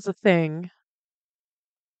a thing,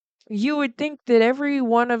 you would think that every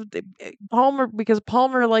one of the Palmer, because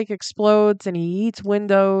Palmer like explodes and he eats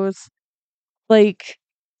windows, like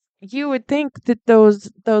you would think that those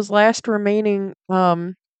last remaining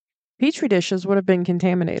petri dishes would have been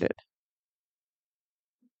contaminated.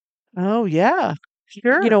 Oh, yeah. You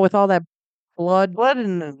Sure. know, with all that blood, Blood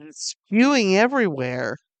and spewing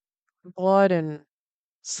everywhere. blood and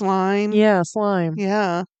Slime. yeah, slime.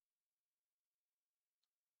 Yeah.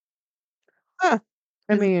 Huh.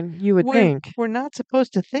 I And mean, you would we're think. we're not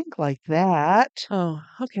supposed to think like that. Oh,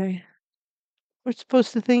 okay. We're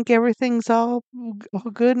supposed to think everything's all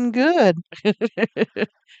good and good.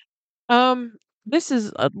 um, this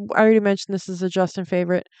is I already mentioned this is a Justin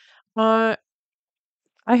favorite. Uh,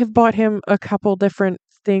 I have bought him a couple different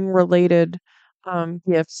thing related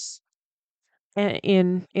gifts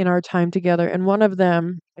in our time together, and one of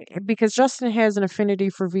them because Justin has an affinity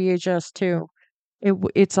for VHS too.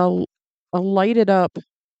 It's a lighted up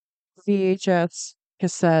VHS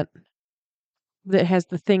cassette that has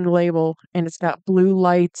the thing label and it's got blue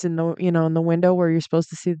lights in the in the window where you're supposed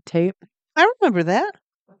to see the tape. I remember that.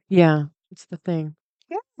 Yeah, it's the thing.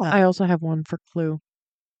 Yeah. I also have one for Clue.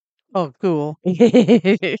 Oh, cool. But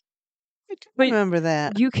I do remember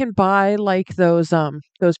that. you can buy like those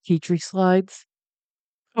Petri slides.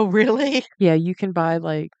 Oh, really? Yeah, you can buy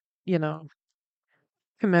like, you know,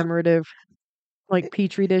 commemorative like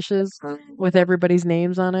Petri dishes with everybody's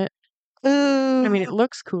names on it. I Ooh, mean, it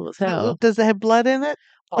looks cool as hell. does it have blood in it?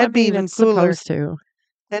 Well, I That'd be mean, even it's cooler. supposed to.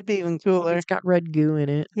 That'd be even cooler. It's got red goo in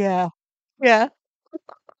it. Yeah. Yeah.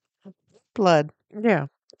 Blood. Yeah.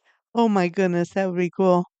 Oh my goodness, that would be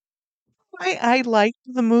cool. I liked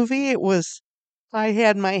the movie. I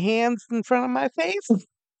had my hands in front of my face,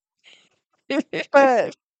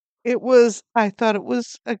 but I thought it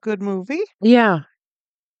was a good movie. Yeah.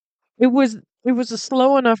 It was a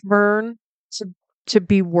slow enough burn to to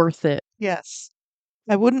be worth it. Yes.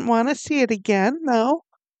 I wouldn't want to see it again. No,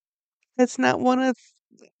 that's not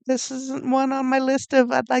this isn't one on my list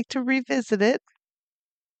of I'd like to revisit it.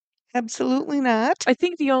 Absolutely not. I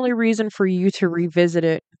think the only reason for you to revisit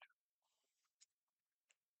it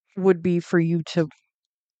would be for you to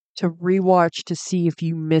rewatch to see if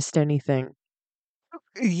you missed anything.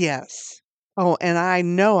 Yes. Oh, and I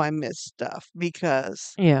know I missed stuff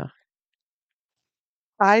because Yeah.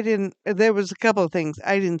 there was a couple of things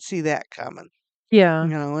I didn't see that coming, Yeah. you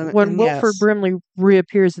know, When and Wilford yes. Brimley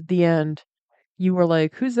reappears at the end, you were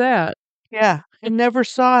like, "Who's that?" Yeah, I never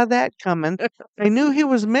saw that coming. I knew he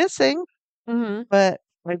was missing, Mhm. but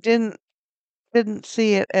I didn't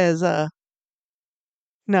see it as a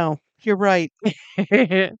no, you're right.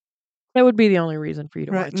 That would be the only reason for you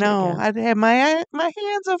to Right. watch it No, again. I'd have my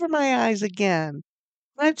hands over my eyes again.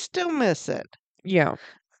 I'd still miss it. Yeah.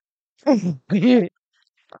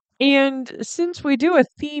 And since we do a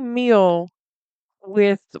theme meal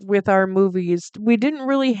with our movies, we didn't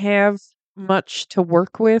really have much to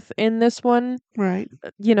work with in this one. Right.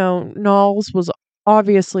 You know, Knowles was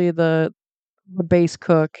obviously the base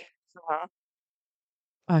cook.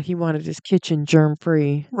 Uh-huh. He wanted his kitchen germ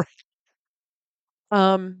free. Right.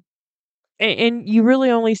 Um, and you really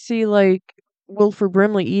only see like Wilford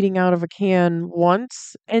Brimley eating out of a can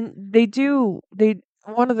once, and they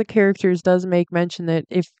one of the characters does make mention that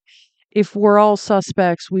if we're all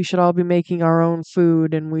suspects, we should all be making our own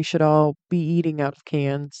food and we should all be eating out of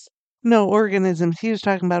cans. No organisms. He was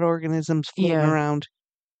talking about organisms floating Yeah, around.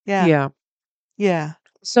 Yeah. yeah. Yeah.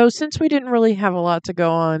 So since we didn't really have a lot to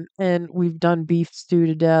go on, and we've done beef stew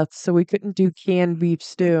to death, so we couldn't do canned beef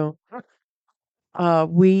stew.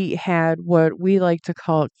 We had what we like to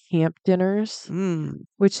call camp dinners, Mm.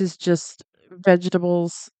 which is just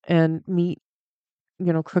vegetables and meat,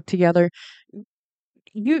 cooked together.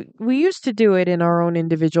 We used to do it in our own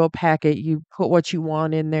individual packet. You put what you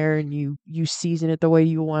want in there and you season it the way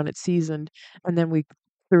you want it seasoned, and then we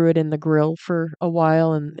threw it in the grill for a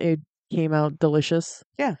while and it came out delicious.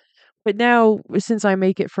 Yeah. But now, since I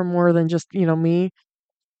make it for more than just, me,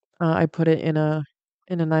 I put it in a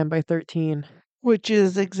 9 by 13. which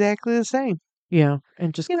is exactly the same. Yeah,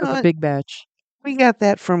 and just You cook a know, big batch. we got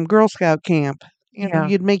that from Girl Scout camp. Yeah.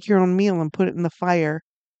 You'd make your own meal and put it in the fire,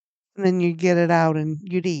 and then you'd get it out and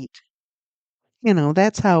you'd eat.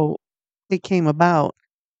 That's how it came about.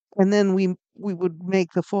 And then we would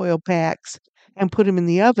make the foil packs and put them in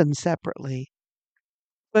the oven separately.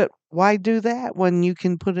 But why do that when you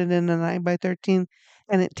can put it in a 9 by 13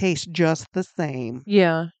 and it tastes just the same?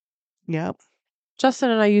 Yeah. Yep.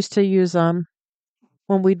 Justin and I used to use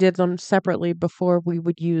when we did them separately before we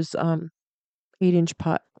would use 8-inch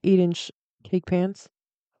cake pans,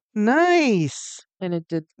 Nice. and it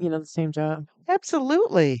did, the same job.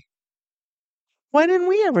 Absolutely. Why didn't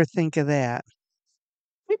we ever think of that?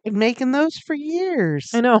 We've been making those for I years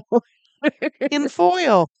know. in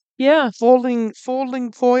foil, Yeah. folding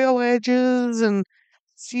foil edges and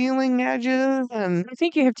sealing edges and I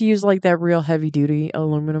think you have to use like that real heavy duty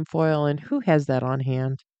aluminum foil, and who has that on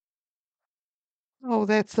hand? oh,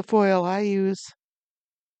 that's the foil I use.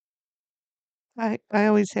 I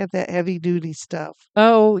always have that heavy duty stuff.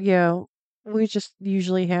 Oh, yeah. We just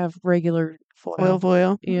usually have regular foil.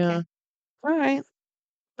 Foil. Yeah. Okay. All right.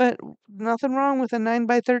 But nothing wrong with a 9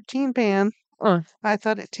 by 13 pan. Uh, I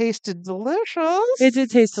thought it tasted it did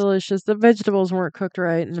taste delicious. delicious. The vegetables weren't cooked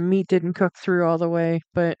right, and the meat didn't cook through all the way,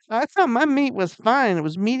 but I thought my meat was fine. It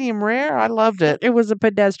was medium rare. I loved it. it was a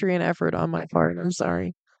pedestrian effort on my part. I'm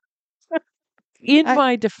sorry. In I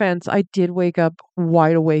my defense, I did wake up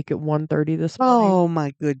wide awake at 1:30 this morning. oh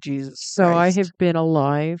my good Jesus So I Christ. have been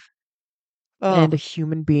alive and a Oh,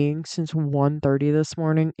 human being since 1:30 this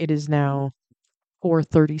morning. It is now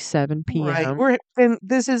 4:37 right. p.m. And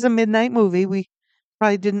this is a midnight movie. We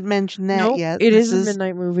probably didn't mention that Nope, yet. it This is a is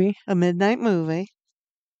midnight movie. a midnight movie.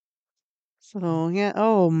 So yeah.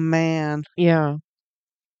 Oh man. Yeah,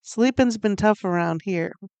 Sleeping's been tough around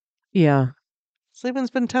here. yeah,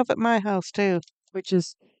 Sleeping's been tough at my house too. which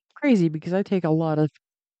is crazy because I take a lot of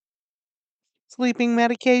Sleeping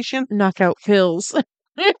medication. knockout pills.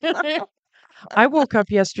 I woke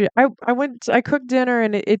up yesterday. I cooked dinner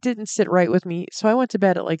and it didn't sit right with me. So I went to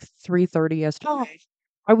bed at like 3:30 Oh, yesterday.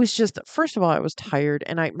 I was just first of all, I was tired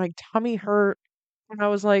and my tummy hurt and I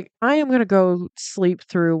was like, I am gonna go sleep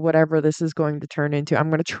through whatever this is going to turn into. I'm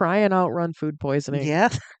gonna try and outrun food poisoning.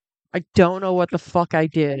 yes. I don't know what the fuck I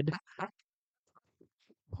did.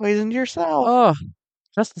 Poisoned yourself. Oh,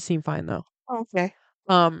 Justin seemed fine though. Okay.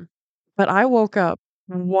 Um, but I woke up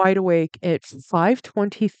wide awake at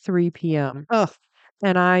 5:23 p.m. Oh,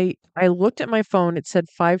 and I looked at my phone. It said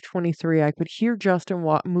 5:23. I could hear Justin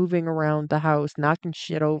moving around the house, knocking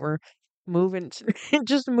shit over, moving,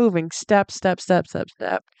 just moving, step, step, step, step,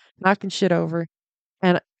 step, knocking shit over.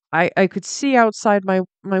 And I could see outside my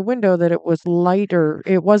window that it was lighter.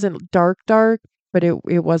 It wasn't dark, dark, but it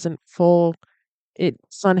wasn't full. It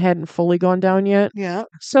sun hadn't fully gone down yet. yeah.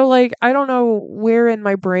 So like I don't know where in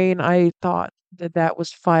my brain I thought that that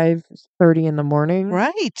was 5:30 in the morning,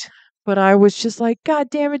 Right. but I was just like, God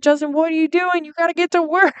damn it, Justin, what are you doing? You got to get to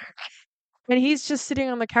work. And he's just sitting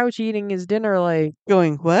on the couch eating his dinner like,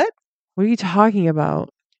 Going, what? what are you talking about?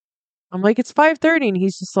 I'm like, it's 5:30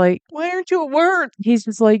 and Why aren't you at work? he's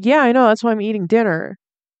just like, yeah, I know, that's why I'm eating dinner.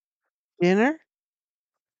 Dinner?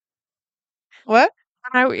 What?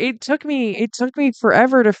 It took me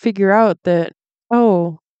forever to figure out that,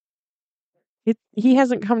 oh, he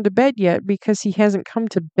hasn't come to bed yet because he hasn't come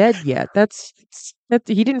to bed yet. That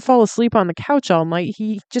he didn't fall asleep on the couch all night.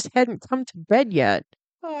 He just hadn't come to bed yet.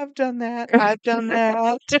 Oh, I've done that. I've done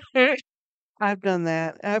that. I've done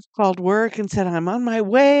that. I've called work and said I'm on my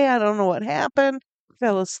way. I don't know what happened.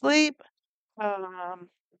 Fell asleep. Um,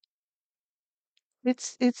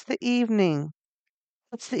 it's the evening.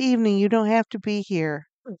 It's the evening. You don't have to be here.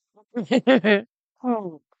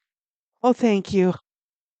 Oh, oh, thank you.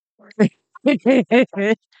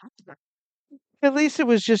 At least it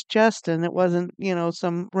was just Justin. It wasn't,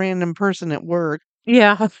 some random person at work.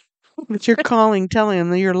 Yeah, But you're calling, telling them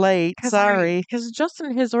that you're late. because Sorry.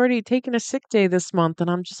 Justin has already taken a sick day this month, and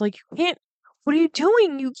I'm just like, you can't. What are you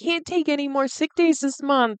doing? You can't take any more sick days this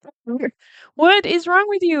month. What is wrong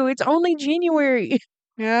with you? It's only January.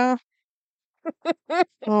 Yeah.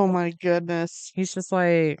 Oh my goodness. He's just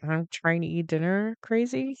like, I'm trying to eat dinner.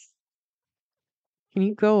 Crazy. Can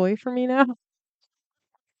you go away from me now?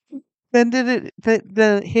 Then did it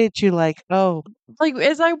the hit you like, oh, Like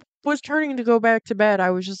as I was turning to go back to bed,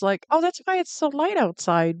 I was just like, oh, that's why it's so light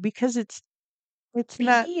outside because it's it's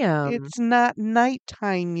not PM. it's not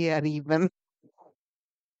nighttime yet even.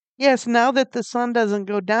 Yes, now that the sun doesn't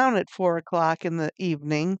go down at 4 o'clock in the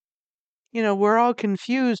evening, we're all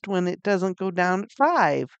confused when it doesn't go down at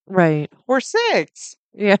 5 Right. or 6.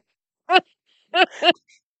 Yeah.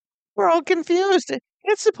 We're all confused.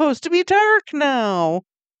 It's supposed to be dark now.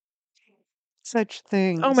 Such Oh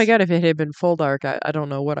my things. god, if it had been full dark, I don't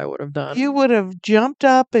know what I would have done. You would have jumped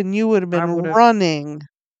up and you would have I been would have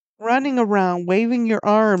running around, waving your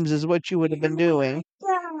arms is what you would have been doing.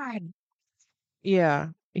 God. Yeah.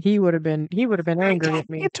 He would have been angry at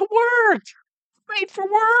me. Get to work. Wait for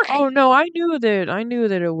work. Oh no, I knew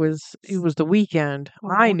that it was the weekend.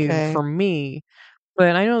 I knew Okay. for me.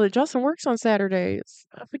 But I know that Justin works on Saturdays.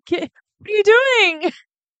 What are you doing?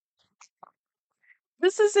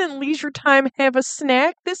 This isn't leisure time, have a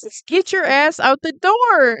snack. This is get your ass out the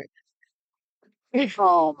door.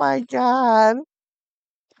 Oh my God.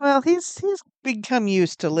 Well, he's become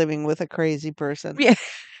used to living with a crazy person. Yeah.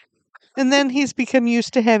 And then he's become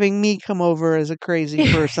used to having me come over as a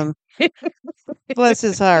crazy person. Bless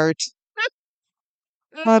his heart.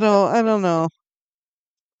 I don't know.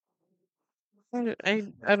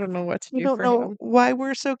 I don't know what to You do don't for know him. why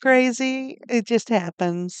we're so crazy. It just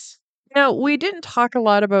happens. Now, we didn't talk a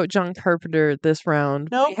lot about John Carpenter this round.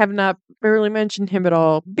 We Nope. have not barely mentioned him at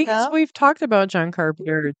all because No. we've talked about John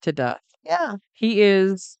Carpenter to death. Yeah. He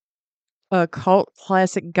is a cult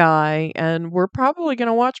classic guy, and we're probably going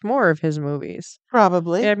to watch more of his movies.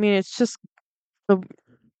 Probably. I mean, it's just the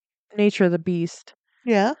nature of the beast.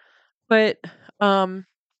 Yeah. But the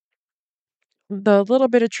little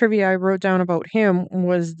bit of trivia I wrote down about him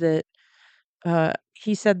was that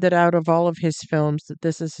he said that out of all of his films, that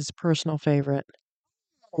this is his personal favorite.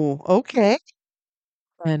 Oh, okay.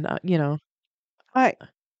 And I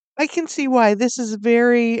I can see why this is a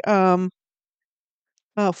very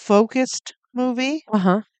focused movie. uh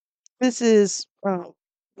huh, This is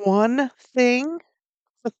one thing.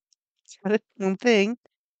 One thing.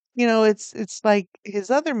 It's like his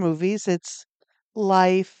other movies. It's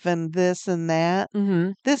life and this and that.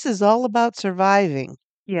 mm-hmm, This is all about surviving.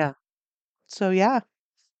 yeah. So yeah.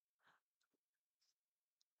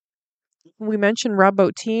 We mentioned Rob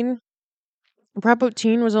Bottin. Rob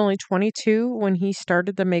Bottin was only 22 when he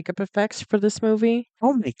started the makeup effects for this movie.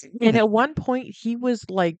 Oh my And god. at one point, he was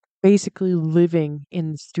like basically living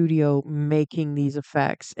in the studio making these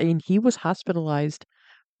effects. And he was hospitalized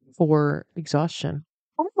for exhaustion.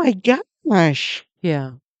 Oh my gosh.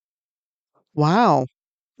 Yeah. Wow.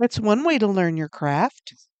 That's one way to learn your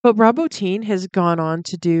craft. But Rob Bottin has gone on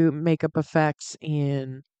to do makeup effects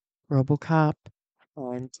in RoboCop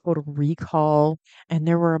and Total Recall, and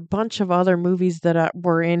there were a bunch of other movies that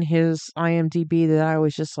were in his IMDb that I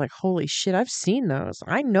was just like, "Holy shit, I've seen those.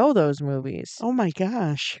 I know those movies." Oh my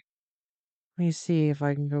gosh. Let me see if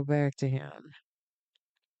I can go back to him.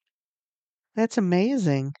 That's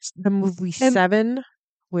amazing. The movie And Seven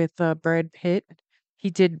with Brad Pitt. He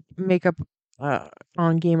did makeup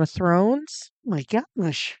on Game of Thrones. oh my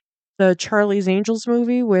gosh. The Charlie's Angels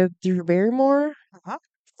movie with Drew Barrymore. Uh-huh.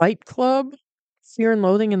 Fight Club. Fear and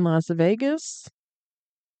Loathing in Las Vegas.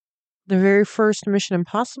 The very first Mission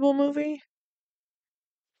Impossible movie.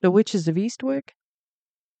 The Witches of Eastwick.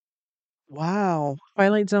 Wow.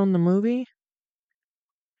 Twilight Zone the movie.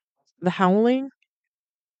 The Howling.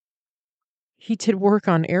 He did work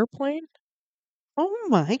on Airplane. Oh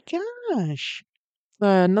my gosh.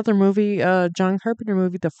 Another movie, John Carpenter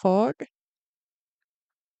movie, The Fog.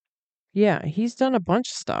 Yeah, he's done a bunch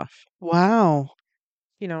of stuff. Wow.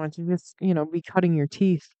 And to just, be cutting your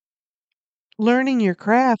teeth. Learning your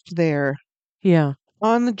craft there. Yeah.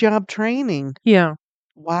 On the job training. Yeah.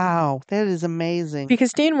 Wow. That is amazing.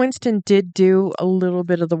 Because Dan Winston did do a little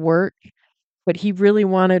bit of the work, but he really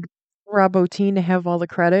wanted Rob Bottin to have all the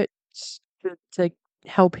credit to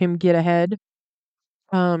help him get ahead.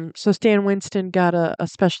 So Stan Winston got a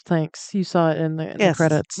special thanks. You saw it in the Yes.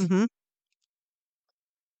 credits.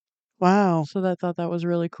 Wow. So I thought that was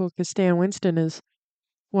really cool because Stan Winston is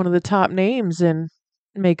one of the top names in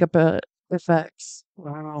makeup effects.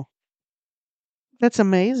 Wow. That's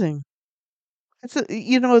amazing.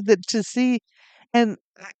 That to see and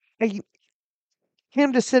I,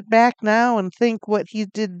 him to sit back now and think what he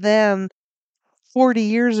did then 40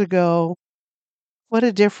 years ago. What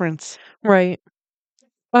a difference. Right.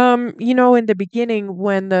 In the beginning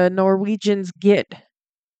when the Norwegians get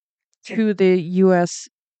to the US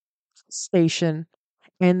station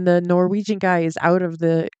and the Norwegian guy is out of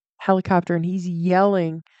the helicopter and he's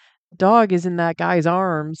yelling, dog is in that guy's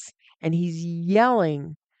arms and he's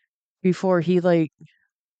yelling before he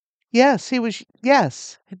Yes, he was.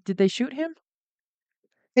 Yes, did they shoot him?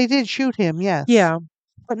 they did shoot him. Yes. Yeah.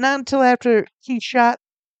 But not until after he shot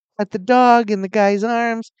at the dog in the guy's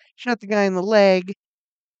arms, shot the guy in the leg.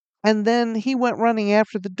 and then he went running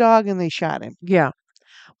after the dog and they shot him. Yeah.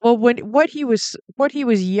 Well, what he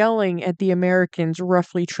was yelling at the Americans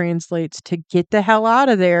roughly translates to "Get the hell out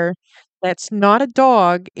of there. That's not a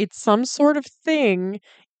dog. It's some sort of thing.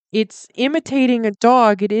 It's imitating a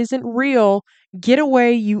dog. It isn't real. Get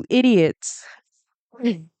away, you idiots."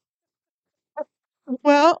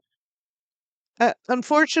 Well,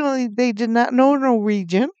 unfortunately, they did not know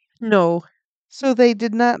Norwegian, No. so they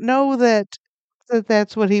did not know that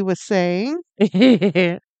that's what he was saying.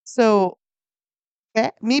 So,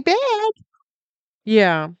 me bad.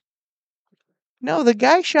 Yeah, No, the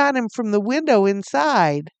guy shot him from the window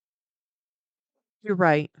inside. you're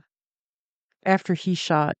right. After he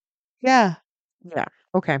shot. Yeah. Yeah.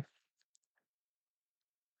 Okay.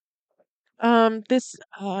 This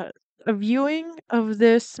a viewing of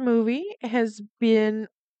this movie has been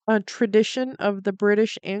a tradition of the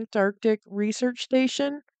British Antarctic Research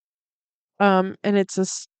Station. And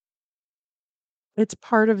it's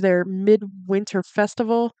part of their midwinter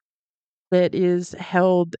festival that is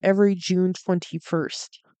held every June 21st.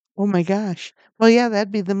 Oh my gosh. Well, yeah,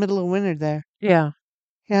 that'd be the middle of winter there. Yeah.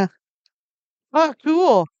 Yeah. Oh,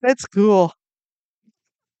 cool. That's cool.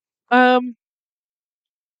 Um,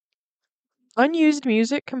 Unused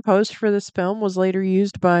music composed for this film was later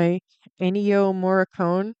used by Ennio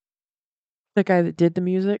Morricone, the guy that did the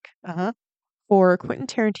music, Uh-huh. for Quentin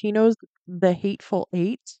Tarantino's The Hateful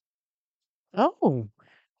Eight. Oh,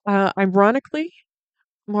 Ironically,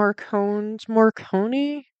 Morricone,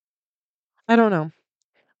 I don't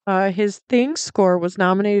know. His Thing score was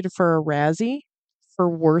nominated for a Razzie for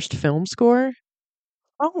worst film score,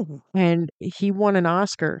 oh, and he won an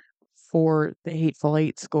Oscar for the Hateful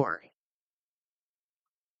Eight score.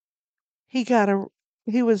 he got a,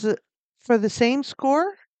 he was for the same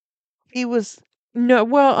score? He was, No,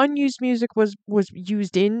 well, unused music was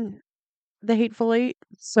used in the Hateful Eight,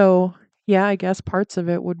 so yeah, I guess parts of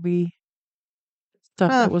it would be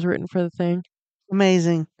stuff huh, that was written for the thing.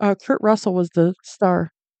 amazing. Kurt Russell was the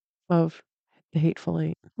star of the Hateful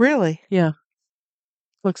Eight. Really? Yeah,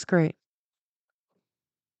 looks great.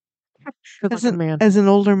 Good As looking an, man. as an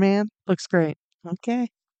older man? Looks great. Okay.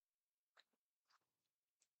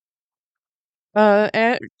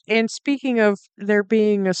 And speaking of there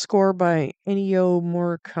being a score by Ennio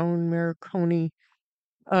Morricone,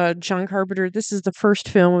 John Carpenter, this is the first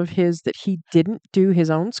film of his that he didn't do his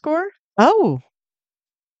own score. Oh,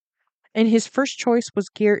 And his first choice was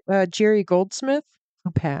Jerry Goldsmith,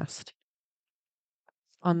 who passed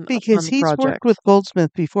on because the he's worked with project.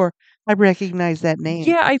 Goldsmith before. I recognize that name.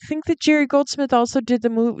 Yeah, I think that Jerry Goldsmith also did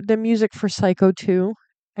the music for Psycho 2.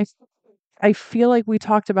 I I feel like we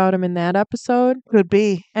talked about him in that episode. Could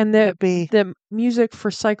be. And Could be. the music for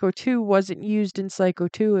Psycho 2 wasn't used in Psycho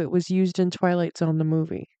 2, it was used in Twilight Zone the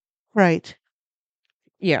movie. Right.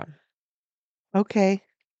 Yeah. Okay.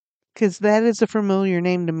 Because that is a familiar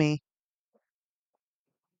name to me.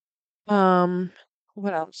 Um,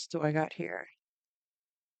 what else do I got here?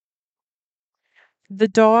 The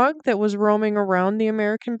dog that was roaming around the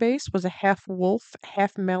American base was a half wolf,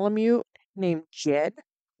 half Malamute named Jed,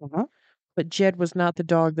 Uh-huh. but Jed was not the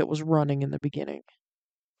dog that was running in the beginning.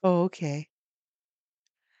 Oh, okay.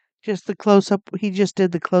 Just the close up. He just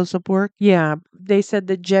did the close up work. Yeah, they said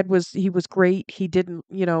that Jed was great. He didn't,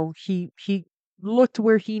 he looked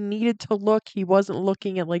where he needed to look. He wasn't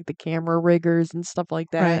looking at like the camera riggers and stuff like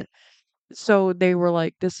Right. that. So they were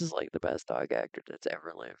like, this is like the best dog actor that's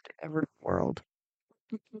ever lived, ever in the world.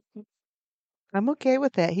 I'm okay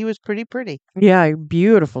with that. He was pretty pretty. Yeah,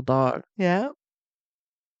 beautiful dog. Yeah.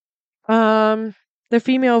 Um, the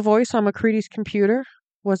female voice on McCready's computer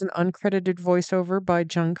was an uncredited voiceover by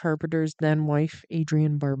John Carpenter's then wife,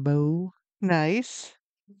 Adrienne Barbeau. Nice.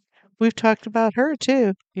 We've talked about her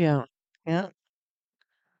too. Yeah. Yeah.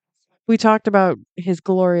 We talked about his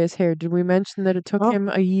glorious hair. Did we mention that it took Oh him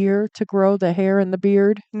a year to grow the hair and the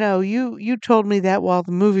beard? no, you told me that while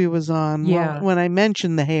the movie was on. Well, Yeah. when I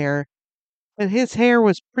mentioned the hair, but his hair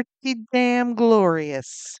was pretty damn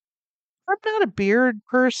glorious. I'm not a beard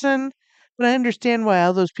person, but I understand why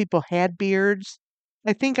all those people had beards.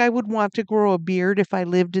 I think I would want to grow a beard if I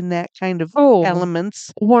lived in that kind of Oh,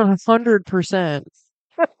 elements. 100%.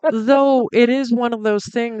 Though it is one of those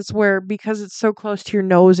things where because it's so close to your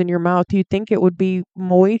nose and your mouth, you think it would be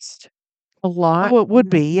moist a lot Oh, it would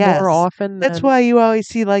be, more yes. often That's than. why you always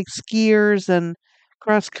see like skiers and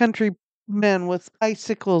cross country men with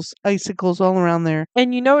icicles all around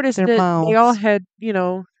And you notice their that they all mouths. had,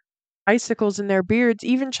 icicles in their beards.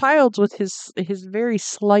 Even Childs with his very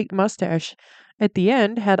slight mustache at the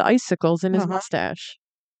end had icicles in his Uh-huh. mustache.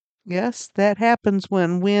 Yes, that happens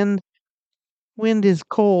when wind is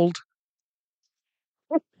cold.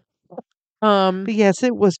 Um, But yes,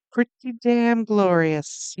 it was pretty damn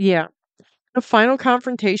glorious. yeah. The final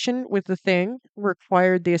confrontation with the thing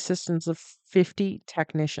required the assistance of 50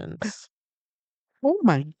 technicians Oh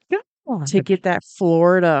my to god. get that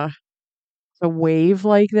floor to wave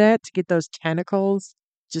like that, to get those tentacles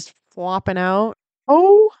just flopping out.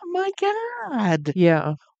 Oh my god.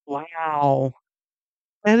 Yeah. Wow.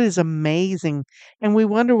 That is amazing. And we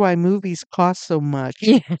wonder why movies cost so much.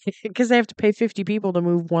 Yeah, because they have to pay 50 people to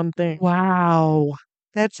move one thing. Wow.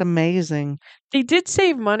 That's amazing. They did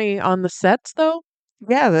save money on the sets, though.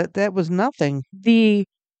 Yeah, that was nothing. The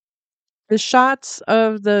the shots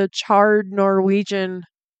of the charred Norwegian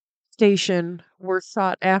station were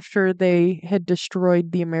shot after they had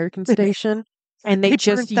destroyed the American station, and They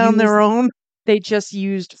burnt down their own. they just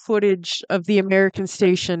used footage of the American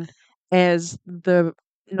station as the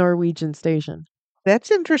Norwegian station. That's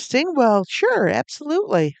interesting. Well, sure,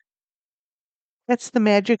 absolutely. That's the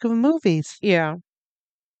magic of movies. Yeah.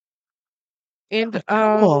 And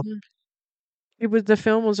Cool. the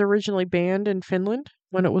film was originally banned in Finland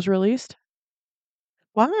when it was released.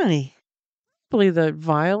 Why? Probably the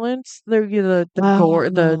violence, the gore,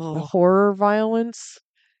 the Oh, horror violence.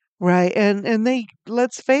 right. And they,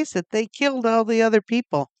 let's face it, they killed all the other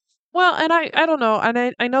people. Well, and I don't know,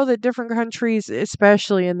 and I know that different countries,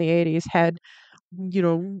 especially in the 80s, had,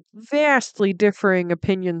 vastly differing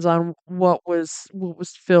opinions on what was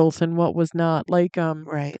filth and what was not. Like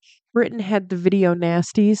Right. Britain had the video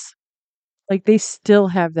nasties. Like they still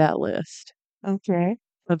have that list Okay.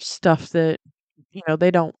 of stuff that,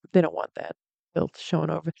 they don't want that filth shown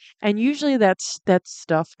over. And usually that's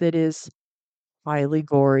stuff that is highly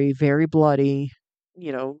gory, very bloody,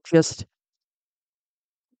 just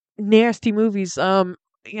nasty movies.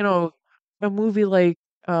 You know, a movie like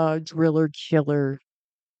Driller Killer.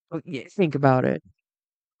 Think about it.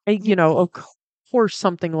 Y- Of course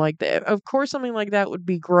something like that. Of course something like that would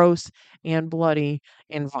be gross and bloody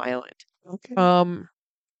and violent. Okay. Um,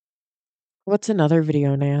 what's another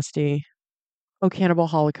video nasty? Oh, Cannibal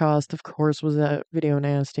Holocaust, of course, was a video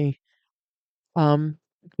nasty. Um,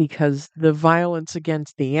 because the violence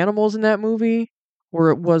against the animals in that movie, where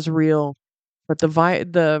it was real, but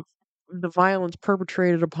the violence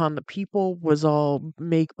perpetrated upon the people was all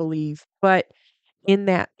make believe. But in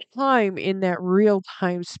that time, in that real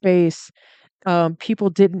time space, people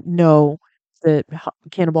didn't know that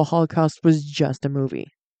Cannibal Holocaust was just a movie.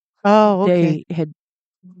 Oh, okay.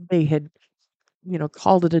 They had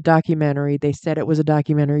called it a documentary. They said it was a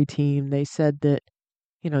documentary team. They said that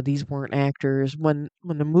these weren't actors. When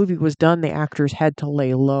the movie was done, the actors had to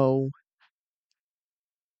lay low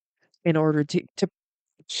in order to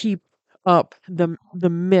keep up the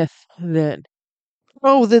myth that,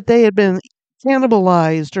 Oh, that they had been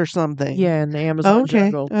cannibalized or something. yeah, in the Amazon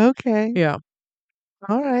Okay. jungle. Okay. Yeah.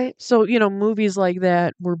 All right. So, movies like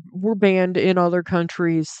that were banned in other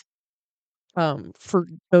countries for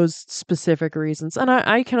those specific reasons. And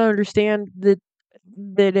I can understand that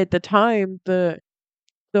at the time the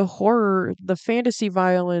horror, the fantasy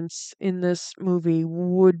violence in this movie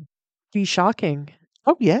would be shocking.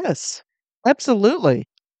 Oh, yes. Absolutely.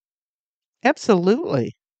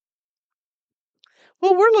 Absolutely.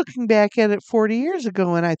 Well, we're looking back at it 40 years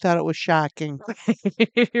ago and I thought it was shocking.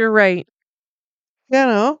 You're right.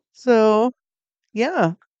 So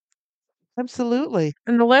yeah, absolutely.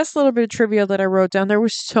 And the last little bit of trivia that I wrote down, there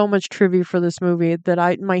was so much trivia for this movie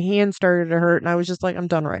that my hand started to hurt and I was just like, I'm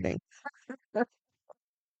done writing.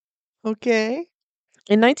 Okay.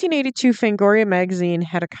 In 1982, Fangoria magazine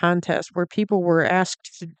had a contest where people were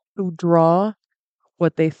asked to draw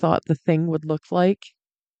what they thought the thing would look like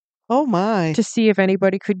Oh my. to see if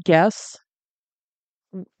anybody could guess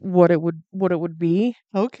what it would be,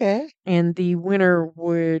 Okay. and the winner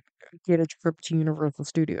would get a trip to Universal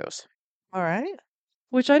Studios. All right.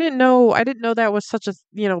 Which I didn't know. I didn't know that was such a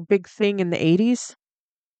big thing in the 80s.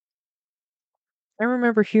 I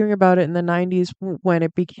remember hearing about it in the 90s when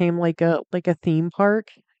it became like a theme park.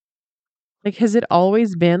 Like, has it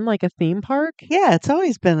always been like a theme park? Yeah, it's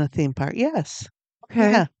always been a theme park. Yes.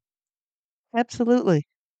 Okay. Yeah, absolutely.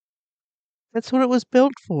 That's what it was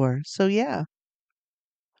built for. So yeah.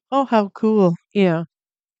 Oh, how cool. Yeah.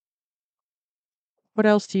 What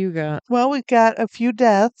else do you got? Well, we've got a few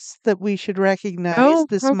deaths that we should recognize Oh,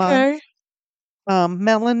 this month. okay.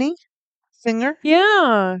 Melanie Singer.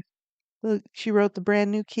 Yeah. She wrote the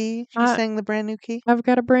brand new key. She I sang the brand new key. I've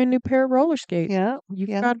got a brand new pair of roller skates. Yeah, You've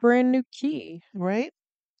yeah, got a brand new key. right.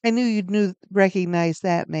 I knew you'd recognize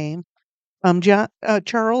that name. John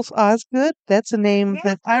Charles Osgood. That's a name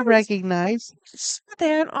that I Yes. recognize. Saw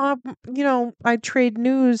that I trade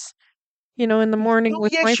news in the morning Oh,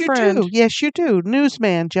 with my yes, you friend, do. Yes, you do.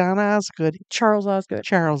 Newsman John Osgood, Charles Osgood.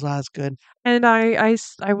 Charles Osgood. And I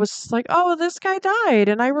was like, "Oh, this guy died."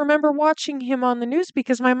 And I remember watching him on the news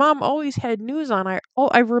because my mom always had news on.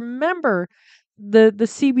 I remember the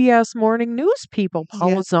CBS morning news people, Yeah,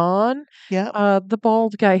 Paula Zahn, yep, the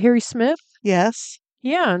bald guy, Harry Smith. yes,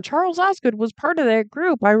 Yeah, and Charles Osgood was part of that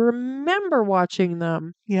group. I remember watching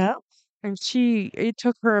them. yeah. And it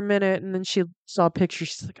took her a minute and then she saw pictures.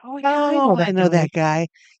 She's like, "Oh yeah, I know Oh, I that know guy." that guy.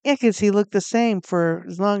 Yeah, 'cause he looked the same for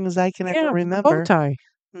as long as I can ever Yeah, with the bow remember. tie.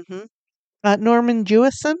 Mhm. Norman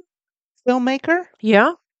Jewison, filmmaker.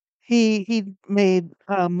 Yeah? He made,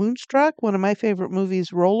 Moonstruck, one of my favorite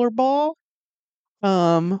movies, Rollerball.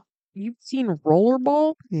 Um, You've seen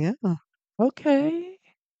Rollerball? yeah, Okay.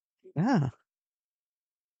 yeah.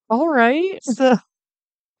 All right. So,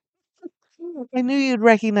 I knew you'd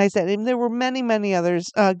recognize that name. There were many, many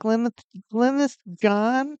others. Glynis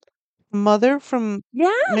John, mother from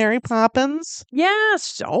Yes. Mary Poppins.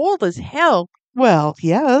 Yes. Old as hell. Well,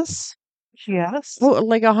 yes. Yes. Oh,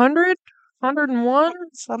 like 100? 101?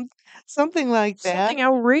 Some something like that. Something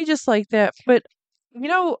outrageous like that. But,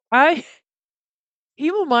 I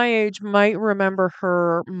people my age might remember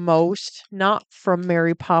her most, not from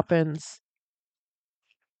Mary Poppins,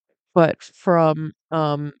 but from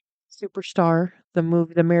Superstar,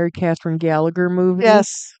 the Mary Catherine Gallagher movie,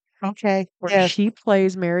 Yes. Okay. where Yes. she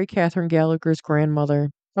plays Mary Catherine Gallagher's grandmother.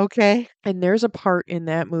 Okay. And there's a part in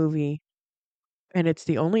that movie, and it's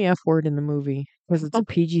the only F word in the movie because it's a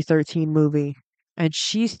PG-13 movie. And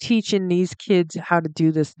she's teaching these kids how to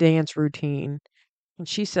do this dance routine. And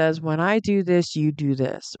she says, "When I do this, you do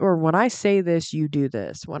this. Or when I say this, you do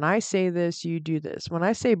this. When I say this, you do this. When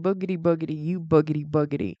I say boogity boogity, you boogity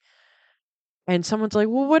boogity." And someone's like,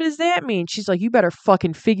 "Well, what does that mean?" She's like, "You better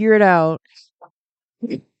fucking figure it out."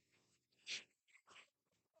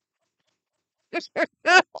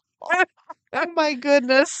 Oh my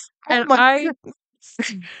goodness. Oh And my I,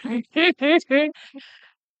 goodness.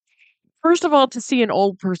 first of all, to see an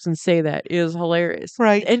old person say that is hilarious.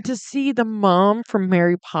 Right. And to see the mom from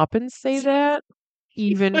Mary Poppins say that,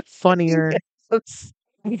 even funnier. Yes.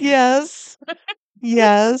 Yes.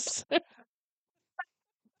 Yes.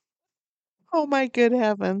 Oh my good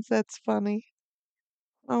heavens. That's funny.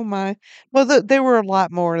 Oh my. Well, there were a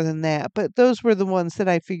lot more than that, but those were the ones that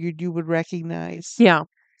I figured you would recognize Yeah.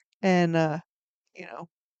 and you know,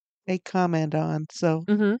 make comment on. So,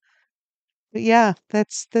 Hmm. but yeah,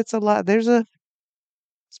 that's a lot. It's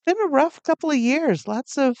been a rough couple of years.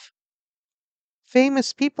 Lots of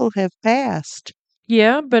famous people have passed.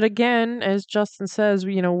 Yeah. But again, as Justin says,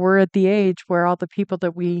 we're at the age where all the people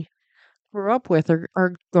that we grew up with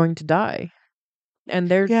are going to die. And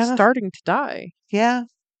they're Yeah, starting to die. yeah,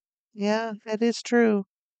 yeah, that is true.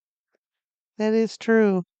 That is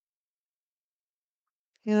true.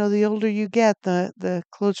 The older you get, the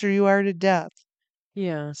closer you are to death.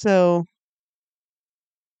 Yeah. So,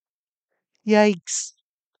 yikes.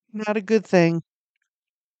 Not a good thing.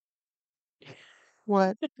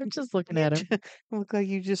 What? I'm just looking You at him. look like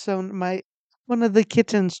you just owned my one of the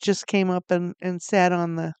kittens just came up and sat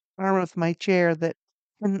on the arm of my chair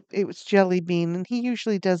and it was Jelly Bean, and he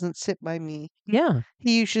usually doesn't sit by me. Yeah.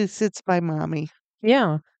 He usually sits by mommy.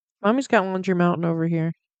 Yeah. Mommy's got Laundry Mountain over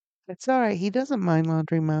here. It's all right. He doesn't mind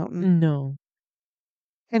Laundry Mountain, No.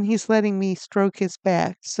 and he's letting me stroke his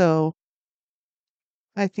back. So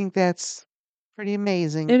I think that's pretty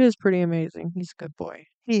amazing. It is pretty amazing. He's a good boy.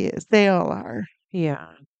 He is. They all are.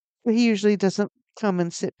 Yeah. But he usually doesn't come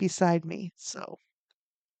and sit beside me, so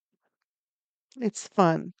it's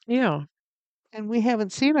fun. Yeah. And we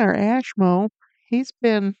haven't seen our Ashmo. He's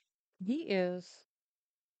been He is.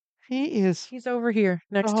 he is He's over here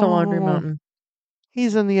next to Laundry oh, Mountain.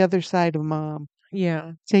 he's on the other side of mom,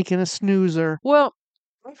 Yeah. taking a snoozer. Well,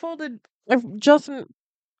 Justin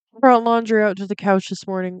brought laundry out to the couch this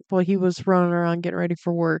morning while he was running around getting ready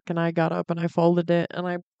for work, and I got up and I folded it, and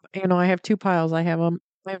I have two piles. I have a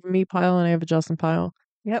me pile and I have a Justin pile.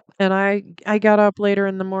 Yep. And I got up later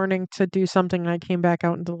in the morning to do something, and I came back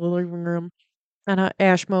out into the living room, and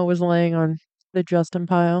Ashmo was laying on the Justin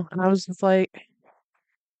pile, and I was just like,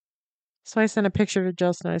 so I sent a picture to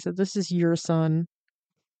Justin. I said, "This is your son."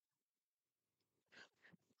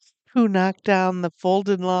 Who knocked down the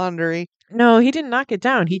folded laundry. No, he didn't knock it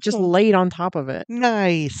down. He just Oh, laid on top of it.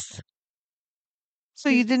 nice. So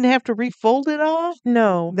you He's didn't have to refold it all?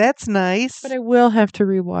 No, That's but nice. I will have to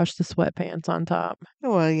rewash the sweatpants on top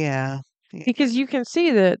Well, yeah. Yeah. because you can see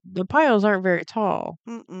that the piles aren't very tall.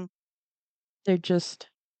 Mm-mm. They're just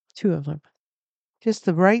two of them. Just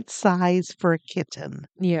the right size for a kitten.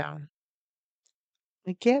 Yeah.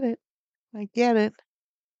 I get it. I get it.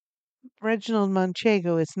 Reginald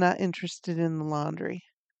Manchego is not interested in the laundry.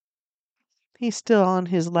 He's still on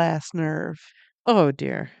his last nerve. Oh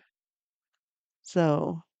dear.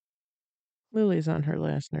 So Lily's on her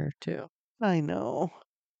last nerve too. I know.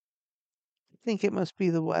 I think it must be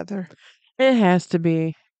the weather. It has to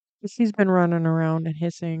be. 'Cause she's been running around and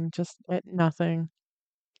hissing just at nothing.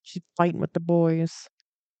 She's fighting with the boys.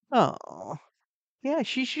 Oh, yeah,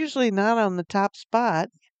 she's usually not on the top spot.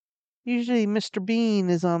 Usually Mr. Bean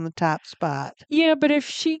is on the top spot. Yeah, but if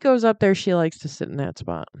she goes up there, she likes to sit in that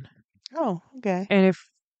spot. Oh, okay. And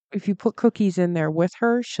if you put cookies in there with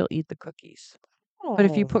her, she'll eat the cookies. But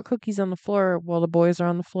if you Oh, put cookies on the floor while the boys are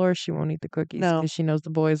on the floor, she won't eat the cookies no, because she knows the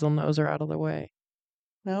boys will nose her out of the way.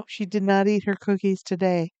 no, she did not eat her cookies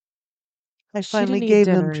today. I She finally didn't eat gave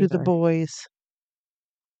them dinner to the either. boys.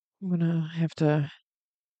 I'm gonna have to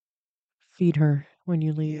feed her when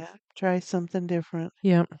you leave. Yeah, try something different.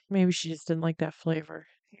 Yeah, maybe she just didn't like that flavor.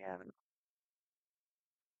 Yeah,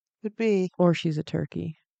 could be. Or she's a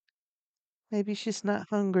turkey. Maybe she's not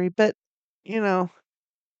hungry, but you know,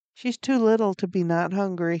 she's too little to be not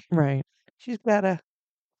hungry. Right. She's got to,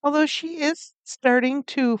 although she is starting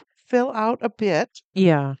to fill out a bit,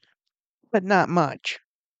 Yeah. but not much.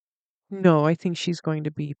 No, I think she's going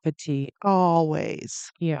to be petite.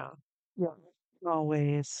 Always. Yeah. Yeah.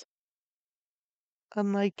 Always.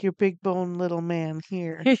 Unlike your big bone little man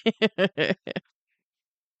here.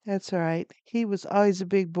 That's all right. He was always a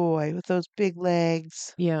big boy with those big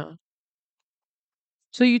legs. Yeah.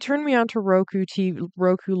 So you turned me on to Roku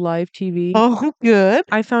Live TV. Oh, good.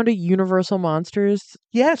 I found a Universal Monsters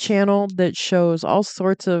Yes. channel that shows all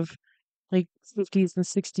sorts of like 50s and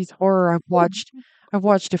 60s horror. Oh, I've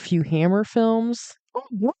watched a few Hammer films.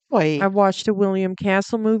 oh boy. I've watched a William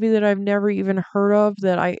Castle movie that I've never even heard of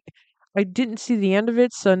that I didn't see the end of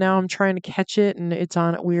it, so now I'm trying to catch it and it's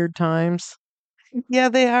on at weird times. Yeah,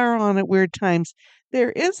 they are on at weird times.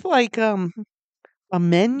 There is like a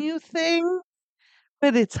menu thing,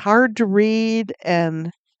 but it's hard to read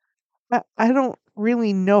and I don't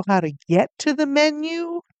really know how to get to the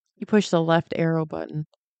menu. You push the left arrow button.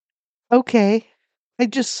 Okay. I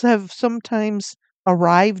just have sometimes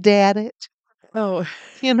arrived at it, Oh.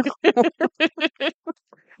 you know.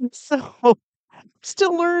 So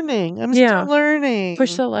still learning. I'm still Yeah, push learning.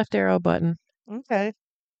 the left arrow button. Okay.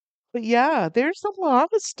 But yeah, there's a lot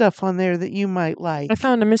of stuff on there that you might I like.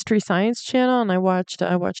 found a Mystery Science channel and I watched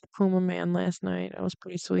Puma Man last night. That was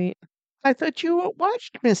pretty sweet. I thought you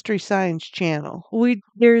watched Mystery Science Channel.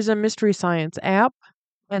 There's a Mystery Science app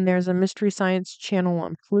and there's a Mystery Science channel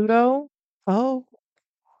on Pluto, Oh,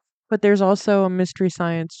 but there's also a Mystery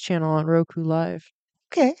Science channel on Roku Live.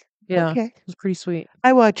 okay. Yeah, Okay. it was pretty sweet.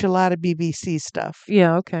 I watch a lot of BBC stuff.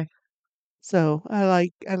 Yeah, okay. So I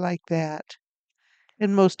like that.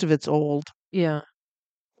 And most of it's old. Yeah.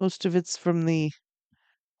 Most of it's from the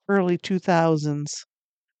early 2000s.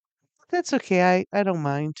 That's okay. I don't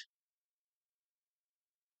mind.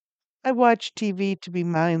 I watch TV to be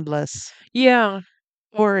mindless, Yeah,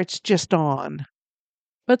 or it's just on.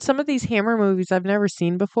 but some of these Hammer movies I've never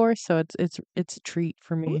seen before, so it's a treat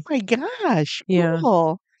for Oh me. my gosh, Yeah.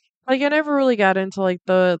 cool. Like I never really got into like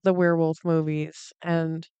the werewolf movies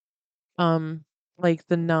and um like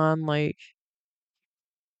the non like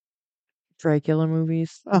Dracula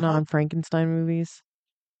movies, the Uh-huh. non Frankenstein movies.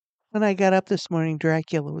 When I got up this morning,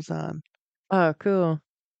 Dracula was on. Oh, cool.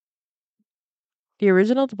 The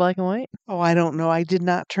original, the black and white? Oh, I don't know. I did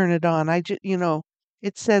not turn it on. I just,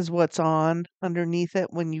 it says what's on underneath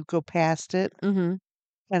it when you go past it, Mhm.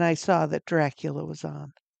 and I saw that Dracula was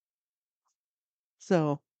on.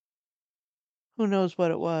 So, who knows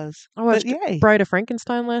what it was. I But watched yay. Bride of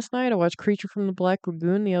Frankenstein last night. I watched Creature from the Black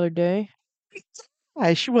Lagoon the other day.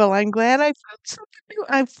 Gosh, well, I'm glad I found something new.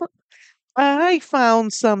 I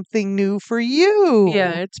found something new for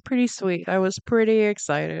Yeah, you. it's pretty sweet. I was pretty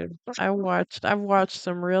excited. I've watched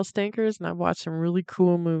some real stinkers and I've watched some really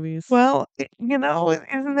cool movies. Well, isn't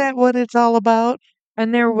that what it's all about?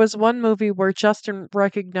 And there was one movie where Justin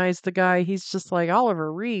recognized the guy. He's just like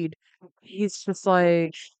Oliver Reed. He's just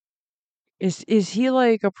like, is he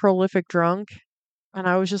like a prolific drunk? And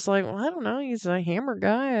I was just like, well, I don't know. He's a hammer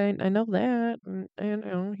guy. I know that.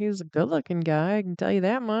 And, he's a good looking guy. I can tell you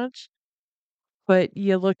that much. But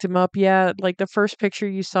you looked him up. Yeah. Like the first picture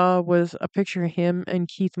you saw was a picture of him and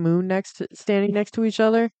Keith Moon standing next to each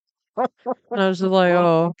other. And I was just like,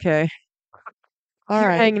 oh, okay. All You're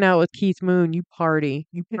right, hanging out with Keith Moon. You party.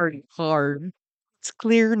 You party hard. it's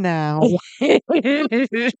clear now.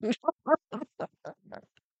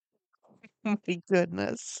 My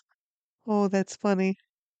goodness. Oh, that's funny.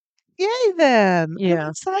 Yay, then. I'm Yeah.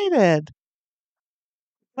 excited.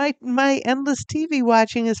 My endless TV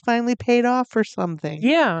watching has finally paid off for something.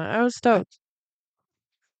 Yeah, I was stoked.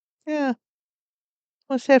 Yeah,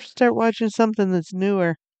 let's have to start watching something that's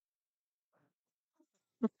newer.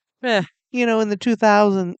 Eh, In the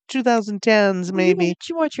 2010s maybe.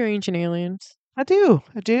 you watch your Ancient Aliens. I do.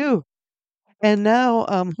 And now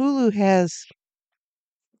Hulu has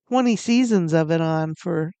 20 seasons of it on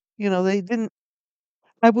for, they didn't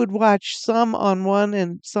I would watch some on one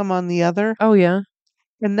and some on the other. Oh yeah,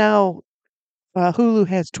 And now Hulu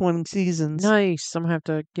has 20 seasons. nice. I'm gonna have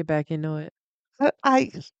to get back into it.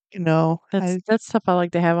 I I That's stuff I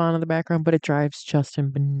like to have on in the background, but it drives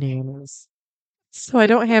Justin bananas. So I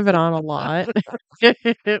don't have it on a lot.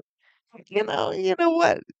 you know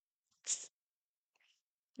what?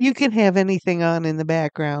 You can have anything on in the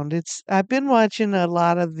background. I've been watching a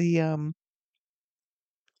lot of the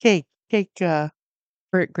cake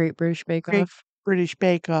Great British Bake Great Off. British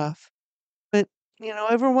Bake Off. But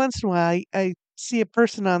every once in a while I see a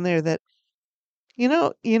person on there that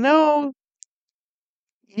you've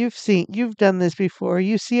done this before.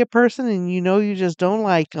 You see a person and you just don't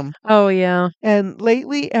like them. Oh yeah. And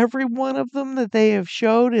lately, every one of them that they have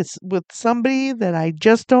showed is with somebody that I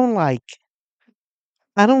just don't like.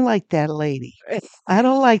 I don't like that lady. I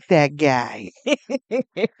don't like that guy.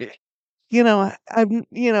 I,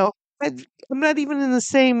 I'm not even in the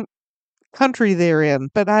same country they're in,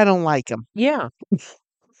 but I don't like them. Yeah.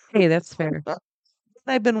 Hey, that's fair.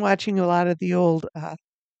 I've been watching a lot of the old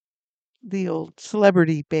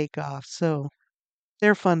celebrity bake offs, so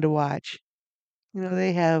they're fun to watch.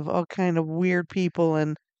 They have all kind of weird people,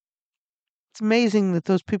 and it's amazing that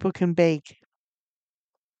those people can bake.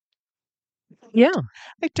 Yeah.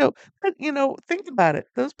 I don't, but think about it.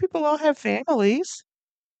 Those people all have families.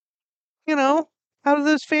 You know, how do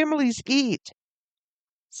those families eat?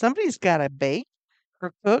 Somebody's got to bake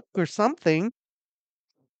or cook or something.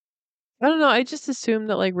 I don't know. I just assume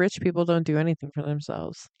that like rich people don't do anything for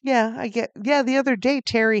themselves. Yeah, the other day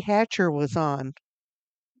Terry Hatcher was on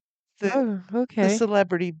the Oh, the okay.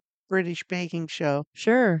 celebrity British baking show.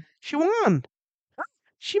 Sure. She won.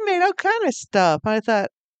 She made all kind of stuff. I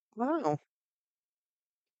thought, wow,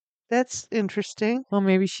 that's interesting. Well,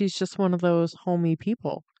 maybe she's just one of those homey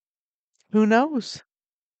people. Who knows?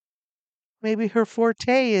 Maybe her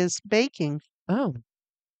forte is baking. Oh,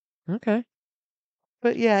 okay.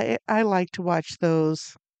 But yeah, I like to watch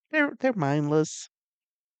those. They're mindless.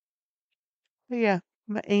 But yeah,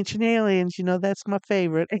 my Ancient Aliens, that's my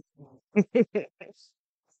favorite.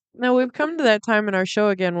 Now we've come to that time in our show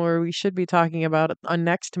again where we should be talking about a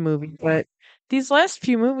next movie, but these last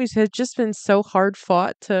few movies have just been so hard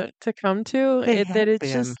fought to come to They it that have it's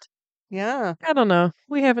been. just Yeah. I don't know.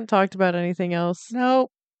 We haven't talked about anything else. No,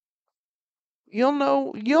 you'll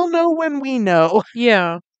know when we know.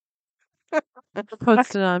 Yeah, I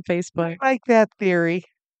posted on Facebook. like that theory.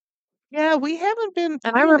 Yeah, we haven't been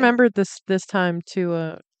And I doing it. remembered this time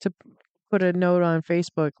to put a note on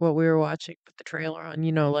Facebook what we were watching, put the trailer on,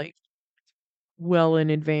 like well in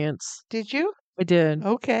advance. Did you? I did. I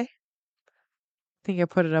Okay. think I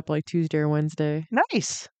put it up like Tuesday or Wednesday.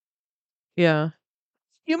 Nice. Yeah.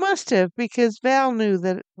 You must have because Val knew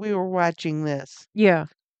that we were watching this. Yeah.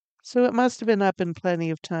 So it must have been up in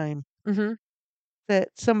plenty of time Mhm. that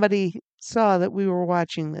somebody saw that we were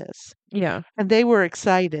watching this. Yeah. And they were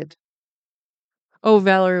excited. Oh,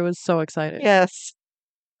 Valerie was so excited. Yes.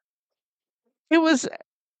 It was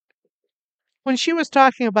when she was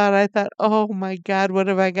talking about it, I thought, "Oh my God, what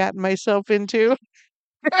have I gotten myself into?"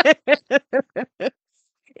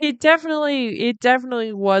 It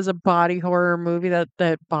definitely was a body horror movie, that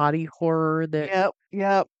body horror that Yep,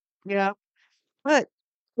 yep, yep. But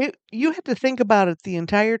you had to think about it the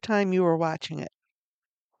entire time you were watching it.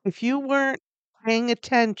 If you weren't paying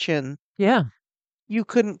attention, yeah. you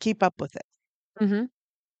couldn't keep up with it. Mhm.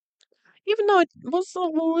 Even though it was a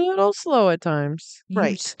little slow at times, you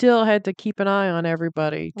Right. still had to keep an eye on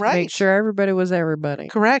everybody to make Right. sure everybody was everybody.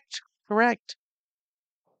 Correct. Correct.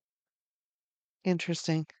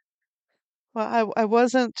 Interesting. Well, I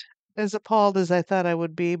wasn't as appalled as I thought I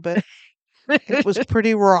would be, but it was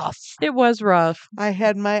pretty rough. It was rough. I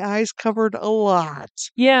had my eyes covered a lot.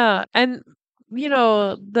 Yeah, and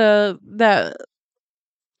the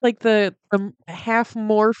half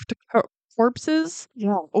morphed corpses,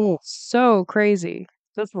 Yeah. Oh, so crazy.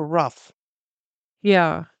 those were rough.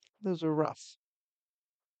 Yeah. Those were rough.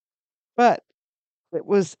 But it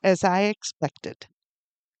was as I expected.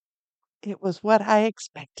 It was what I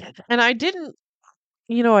expected. And I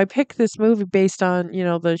picked this movie based on,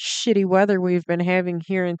 the shitty weather we've been having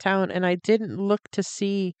here in town, and I didn't look to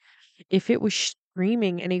see if it was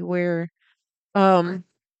streaming anywhere. Um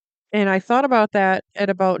And I thought about that at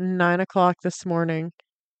about 9 o'clock this morning.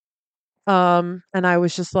 And I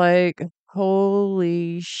was just like,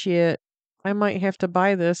 holy shit. I might have to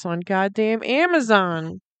buy this on goddamn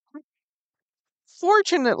Amazon.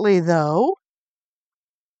 Fortunately, though,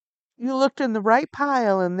 you looked in the right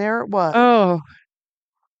pile and there it was. Oh,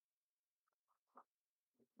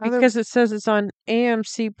 Other because it says it's on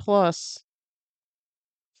AMC Plus.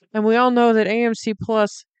 And we all know that AMC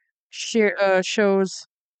Plus shows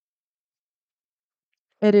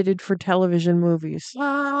edited for television movies.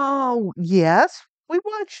 Oh, yes. We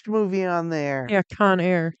watched a movie on there. Yeah, Con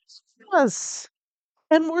Air. Yes.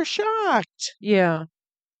 And we're shocked. Yeah.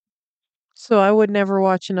 So I would never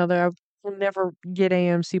watch another. I will never get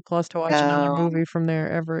AMC Plus to watch another No. movie from there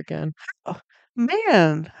ever again. Oh,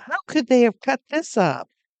 man, how could they have cut this up?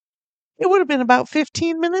 It would have been about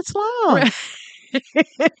 15 minutes long.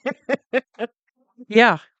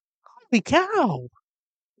 Yeah. Holy cow.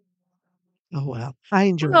 Oh, well, I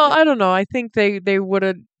enjoyed Well, it. I don't know. I think they would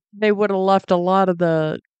have left a lot of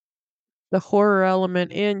the horror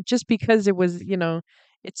element in just because it was,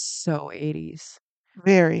 it's so 80s.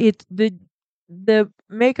 Very. It the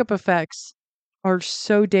makeup effects are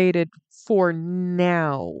so dated for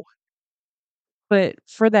now, but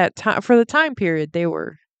for the time period they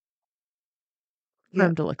were Yeah.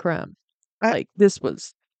 creme de la creme. I, Like this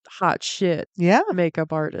was hot shit yeah,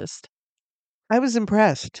 makeup artist. I was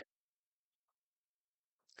impressed.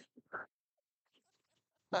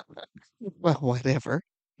 Well, whatever.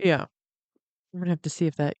 Yeah. I'm gonna have to see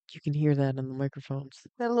if that you can hear that in the microphones.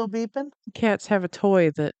 That little beeping? Cats have a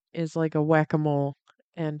toy that is like a whack-a-mole,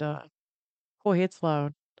 and boy, it's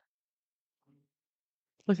loud.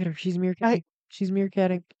 Look at her, she's I, meerkatting. She's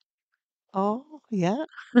meerkatting. oh, yeah.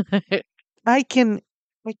 I can,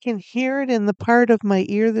 I can hear it in the part of my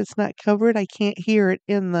ear that's not covered. I can't hear it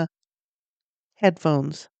in the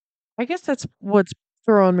headphones. I guess that's what's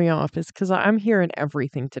throwing me off is because I'm hearing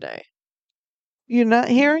everything today. You're not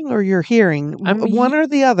hearing or you're hearing? I'm One or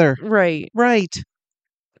the other. right. Right.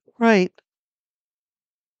 Right.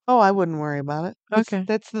 Oh, I wouldn't worry about it. Okay.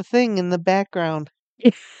 That's the thing in the background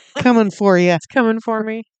It's coming for you. coming for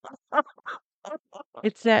me.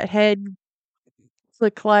 It's that head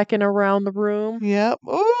click clacking around the room. Yep.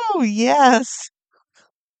 Oh, yes.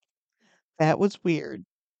 That was weird.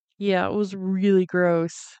 Yeah, it was really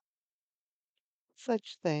gross.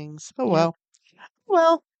 Such things. Oh, Yeah. well.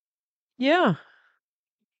 Well, Yeah.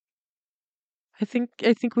 I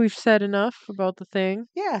think we've said enough about the thing.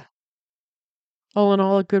 yeah, All in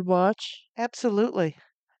all, a good watch. absolutely.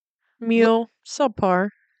 Look, Meal, subpar,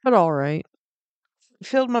 but all right.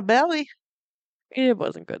 filled my belly. It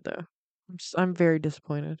wasn't good though. I'm very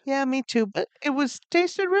disappointed. Yeah, me too. But it was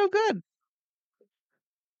tasted real good.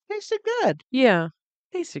 Tasted good. Yeah,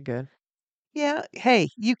 tasted good. Yeah. Hey,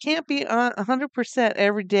 you can't be on 100%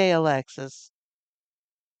 every day, Alexis.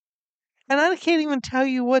 And I can't even tell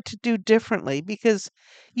you what to do differently because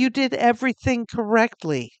you did everything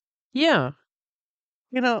correctly. Yeah.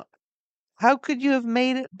 You know, how could you have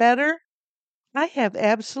made it better? I have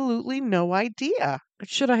absolutely no idea.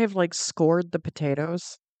 Should I have like scored the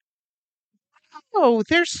potatoes? Oh,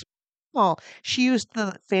 they're small. She used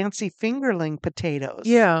the fancy fingerling potatoes.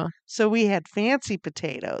 Yeah. So we had fancy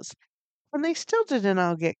potatoes, and they still didn't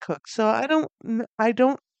all get cooked. So I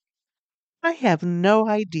have no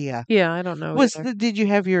idea. Yeah, I don't know either. Did you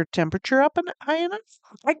have your temperature up and high enough?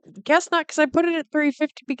 I guess not because I put it at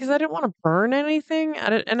 350 because I didn't want to burn anything.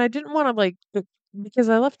 And I didn't want to because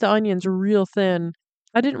I left the onions real thin.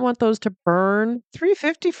 I didn't want those to burn.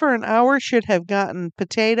 350 for an hour should have gotten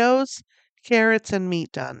potatoes, carrots, and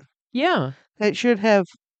meat done. Yeah. That should have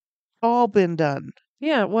all been done.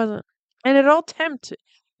 Yeah, it wasn't. And it all temped.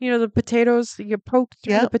 The potatoes, you poked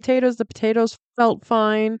through Yep. the potatoes felt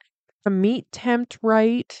fine. The meat temped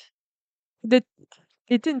right. The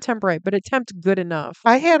It didn't temp right, but it temped good enough.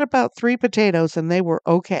 I had about 3 potatoes and they were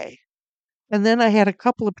okay. And then I had a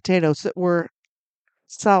couple of potatoes that were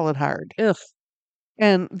solid hard. Ugh.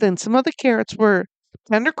 And then some of the carrots were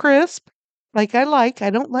tender crisp, like I like. I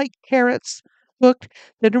don't like carrots cooked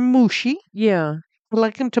that are mushy. Yeah. I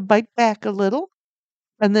like them to bite back a little.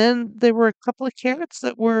 And then there were a couple of carrots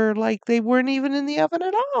that were like they weren't even in the oven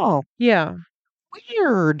at all. Yeah.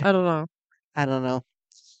 Weird. I don't know. I don't know.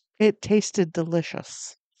 It tasted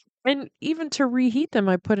delicious. And even to reheat them,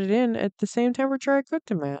 I put it in at the same temperature I cooked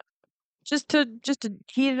them at. Just to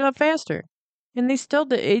heat it up faster. And they still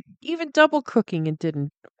did it. Even double cooking, it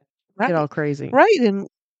didn't get Right. all crazy. Right. And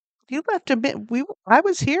you left a bit I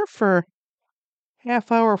was here for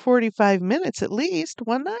half hour, 45 minutes at least,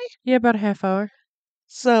 wasn't I? Yeah, about a half hour.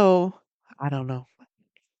 So I don't know.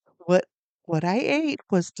 What what I ate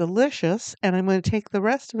was delicious, and I'm going to take the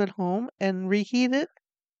rest of it home and reheat it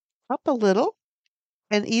up a little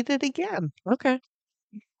and eat it again. Okay.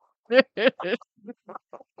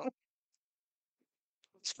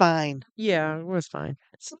 It's fine. Yeah, it was fine.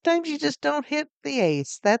 Sometimes you just don't hit the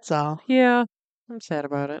ace. That's all. Yeah, I'm sad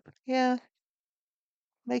about it. Yeah,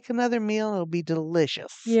 make another meal. It'll be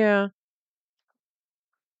delicious. Yeah.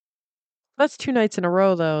 That's 2 nights in a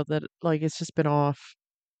row though that like it's just been off.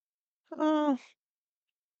 Oh,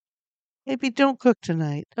 maybe don't cook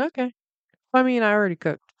tonight. Okay. I mean, I already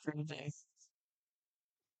cooked for the day.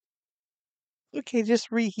 Okay,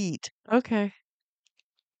 just reheat. Okay.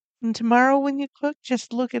 And tomorrow when you cook,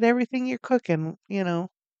 just look at everything you're cooking. I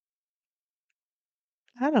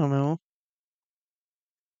don't know.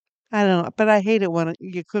 I don't know, but I hate it when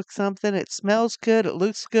you cook something, it smells good, it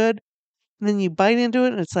looks good, and then you bite into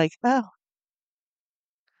it and it's like, oh,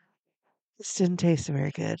 this didn't taste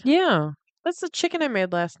very good. Yeah. That's the chicken I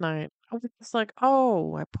made last night. I was just like,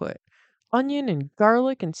 "Oh, I put onion and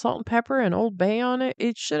garlic and salt and pepper and Old Bay on it.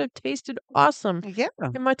 It should have tasted awesome." Yeah.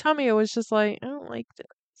 In my tummy, it was just like, "I don't like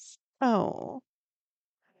this." Oh,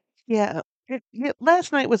 yeah.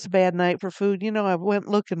 Last night was a bad night for food. I went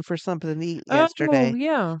looking for something to eat Oh, yesterday.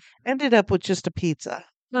 yeah. Ended up with just a pizza.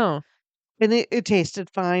 No. And it tasted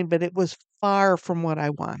fine, but it was far from what I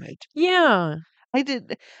wanted. Yeah. I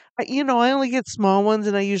did, I only get small ones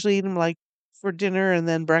and I usually eat them like for dinner and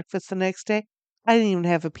then breakfast the next day. I didn't even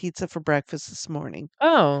have a pizza for breakfast this morning.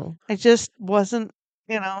 Oh. I just wasn't,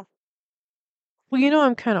 you know. Well,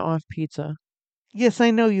 I'm kinda off pizza. Yes,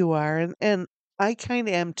 I know you are, and I kind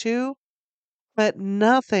of am too, but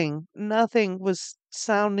nothing was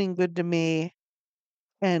sounding good to me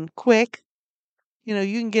and quick. You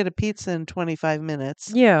can get a pizza in 25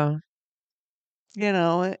 minutes, Yeah. and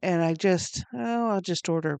I'll just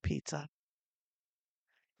order a pizza.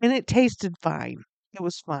 And it tasted fine. It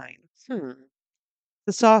was fine. Hmm.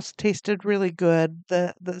 The sauce tasted really good.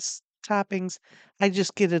 Toppings, I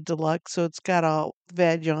just get a deluxe, so it's got all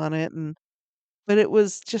veg on it, but it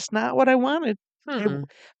was just not what I wanted. It, w- Hmm.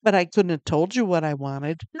 but I couldn't have told you what I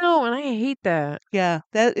wanted. No, and I hate that. Yeah,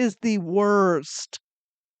 that is the worst.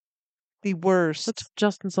 The worst. That's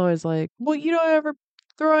Justin's always like, "Well, you don't ever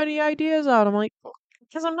throw any ideas out." I'm like,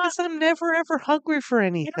 "Because I'm not Because I'm never ever hungry for I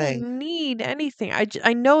anything. don't need anything.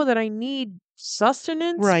 I know that I need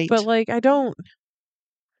sustenance, but, Right. like, I don't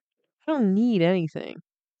need anything."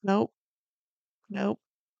 Nope. Nope.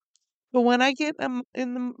 But when I get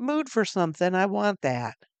in the mood for something, I want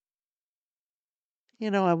that.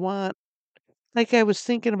 I want like I was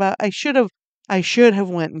thinking about I should have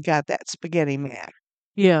went and got that spaghetti mac.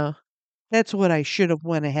 Yeah. That's what I should have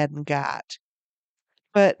went ahead and got.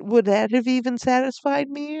 But would that have even satisfied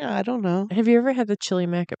me? I don't know. Have you ever had the chili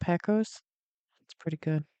mac at Pecos? It's pretty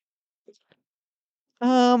good.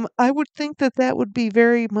 I would think that that would be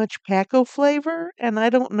very much Paco flavor, and I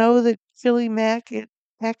don't know that chili mac and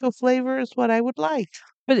Paco flavor is what I would like.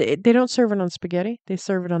 But they don't serve it on spaghetti. They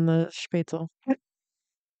serve it on the Spätzle.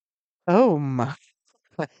 Oh my.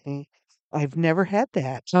 I've never had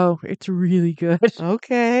that. Oh, it's really good.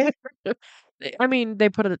 Okay. I mean, they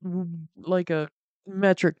put like a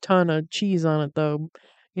metric ton of cheese on it, though.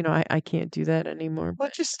 I can't do that anymore. Well,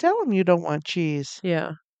 But just tell them you don't want cheese.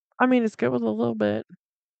 yeah, I mean, it's good with a little bit.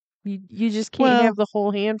 You just can't have Well, the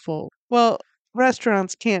whole handful. well,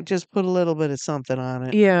 restaurants can't just put a little bit of something on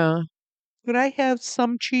it. Yeah, Could I have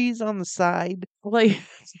some cheese on the side? like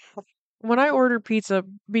when I order pizza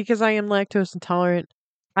because I am lactose intolerant,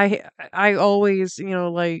 I always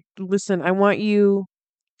like listen. I want you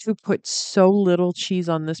to put so little cheese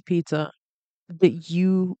on this pizza that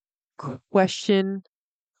you question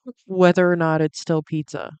whether or not it's still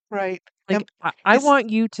pizza. Right. Like, I It's want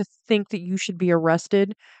you to think that you should be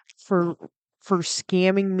arrested for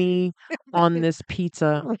scamming me on this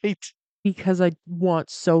pizza right. because I want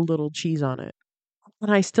so little cheese on it.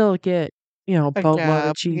 And I still get, a A boatload of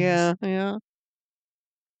gap. cheese. Yeah, yeah.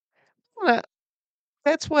 Well,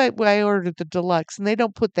 that's why I ordered the deluxe, and they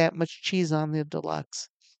don't put that much cheese on the deluxe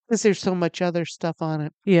because there's so much other stuff on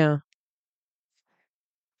it. Yeah.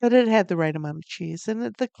 But it had the right amount of cheese, and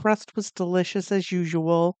the crust was delicious as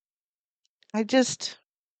usual. It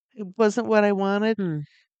wasn't what I wanted, Hmm.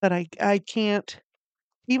 but I can't.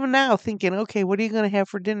 Even now, thinking, okay, what are you going to have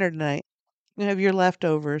for dinner tonight? You have your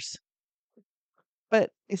leftovers, but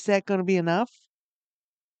is that going to be enough?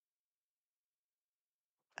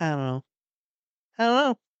 I don't know. I don't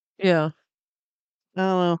know. Yeah. I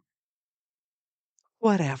don't know.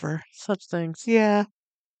 Whatever. Such things. Yeah,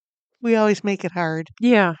 we always make it hard.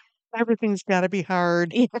 Yeah. Everything's got to be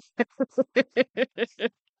hard. Yeah.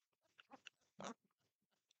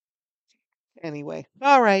 Anyway,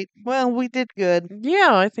 all right. Well, we did good.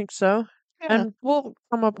 Yeah, I think so. Yeah. And we'll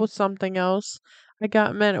come up with something else. I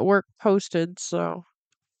got Men at Work posted, so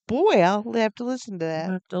Boy, I'll have to listen to we'll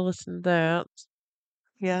that. have to listen to that.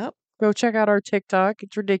 Yeah. Go check out our TikTok.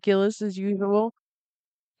 It's ridiculous as usual.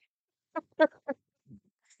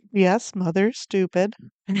 Yes, mother, stupid.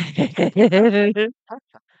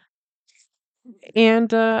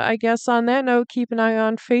 And I guess on that note, keep an eye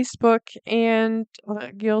on Facebook and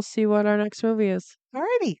you'll see what our next movie is.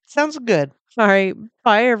 Alrighty. Sounds good. All right.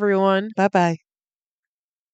 Bye, everyone. Bye bye.